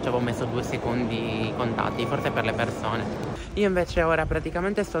 ci avevo messo 2 secondi contati, forse per le persone. Io invece ora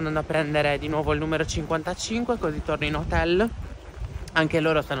praticamente sto andando a prendere di nuovo il numero 55, così torno in hotel. Anche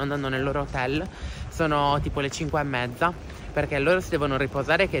loro stanno andando nel loro hotel. Sono tipo le 5:30, perché loro si devono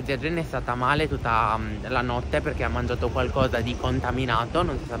riposare, che zia Jenny è stata male tutta la notte perché ha mangiato qualcosa di contaminato,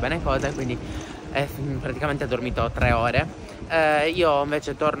 non si sa bene cosa, e quindi praticamente ha dormito 3 ore. Io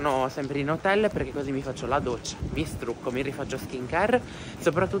invece torno sempre in hotel, perché così mi faccio la doccia, mi strucco, mi rifaccio skincare,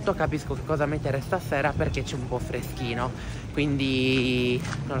 soprattutto capisco che cosa mettere stasera perché c'è un po' freschino, quindi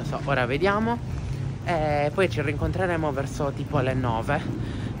non lo so, ora vediamo. Poi ci rincontreremo verso tipo le 9,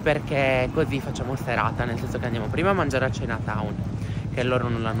 perché così facciamo serata, nel senso che andiamo prima a mangiare a Chinatown, che loro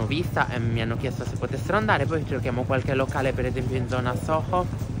non l'hanno vista e mi hanno chiesto se potessero andare. Poi cerchiamo qualche locale, per esempio in zona Soho,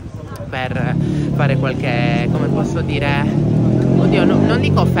 per fare qualche, come posso dire, oddio, non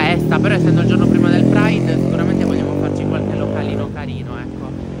dico festa, però essendo il giorno prima del Pride sicuramente vogliamo farci qualche localino carino,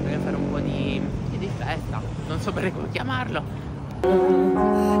 ecco, per fare un po' di festa, non so bene come chiamarlo.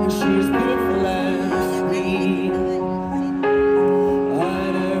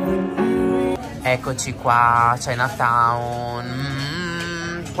 Eccoci qua, Chinatown.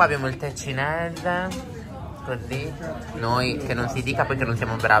 Qua abbiamo il tè cinese, così, noi che non si dica poi che non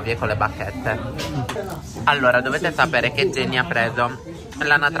siamo bravi con le bacchette. Allora, dovete sapere che Jenny ha preso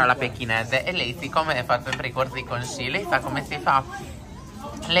l'anatra alla pechinese e lei, siccome fa sempre i corsi con sci, lei sa come si fa.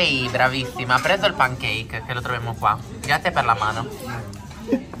 Lei bravissima, ha preso il pancake, che lo troviamo qua. Grazie per la mano.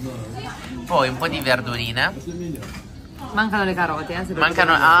 Poi un po' di verdurine. Mancano le carote, se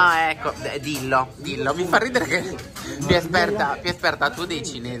mancano, ah ecco, dillo, mi fa ridere che più esperta tu dei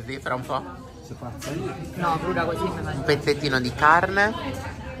cinesi, fra un po'. No, cruda così mi Un mangio. pezzettino di carne.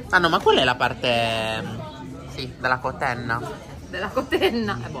 Ah no, ma quella è la parte, sì, della cotenna. Della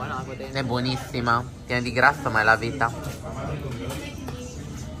cotenna. È buona la cotenna. È buonissima, piena di grasso ma è la vita.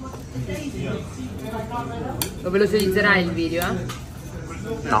 Lo velocizzerai il video, eh?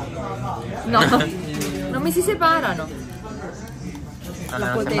 No, No, non mi si separano. non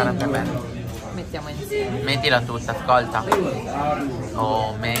La è cotenna. separate bene. Mettiamo insieme. Mettila tutta, ascolta.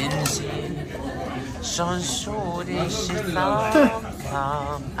 Oh, mengi, son suri,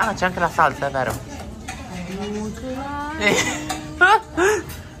 ah, c'è anche la salsa, è vero.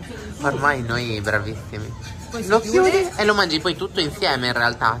 Ormai noi bravissimi. Poi si Lo chiude. chiudi e lo mangi poi tutto insieme in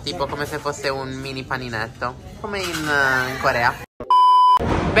realtà, tipo come se fosse un mini paninetto, come in Corea.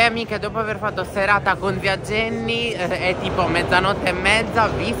 Beh amiche, dopo aver fatto serata con zia Jenny, è tipo mezzanotte e mezza,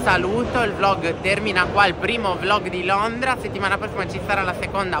 vi saluto, il vlog termina qua, il primo vlog di Londra, settimana prossima ci sarà la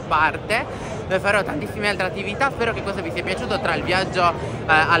seconda parte, dove farò tantissime altre attività, spero che questo vi sia piaciuto tra il viaggio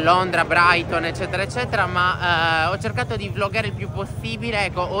a Londra, Brighton eccetera eccetera, ma ho cercato di vloggare il più possibile,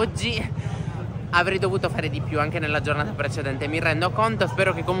 ecco oggi avrei dovuto fare di più anche nella giornata precedente, mi rendo conto,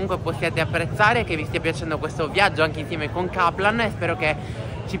 spero che comunque possiate apprezzare, che vi stia piacendo questo viaggio anche insieme con Kaplan e spero che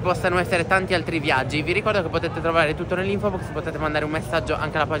ci possano essere tanti altri viaggi. Vi ricordo che potete trovare tutto nell'info box, potete mandare un messaggio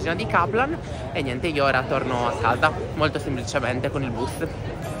anche alla pagina di Kaplan e niente, io ora torno a casa molto semplicemente con il bus.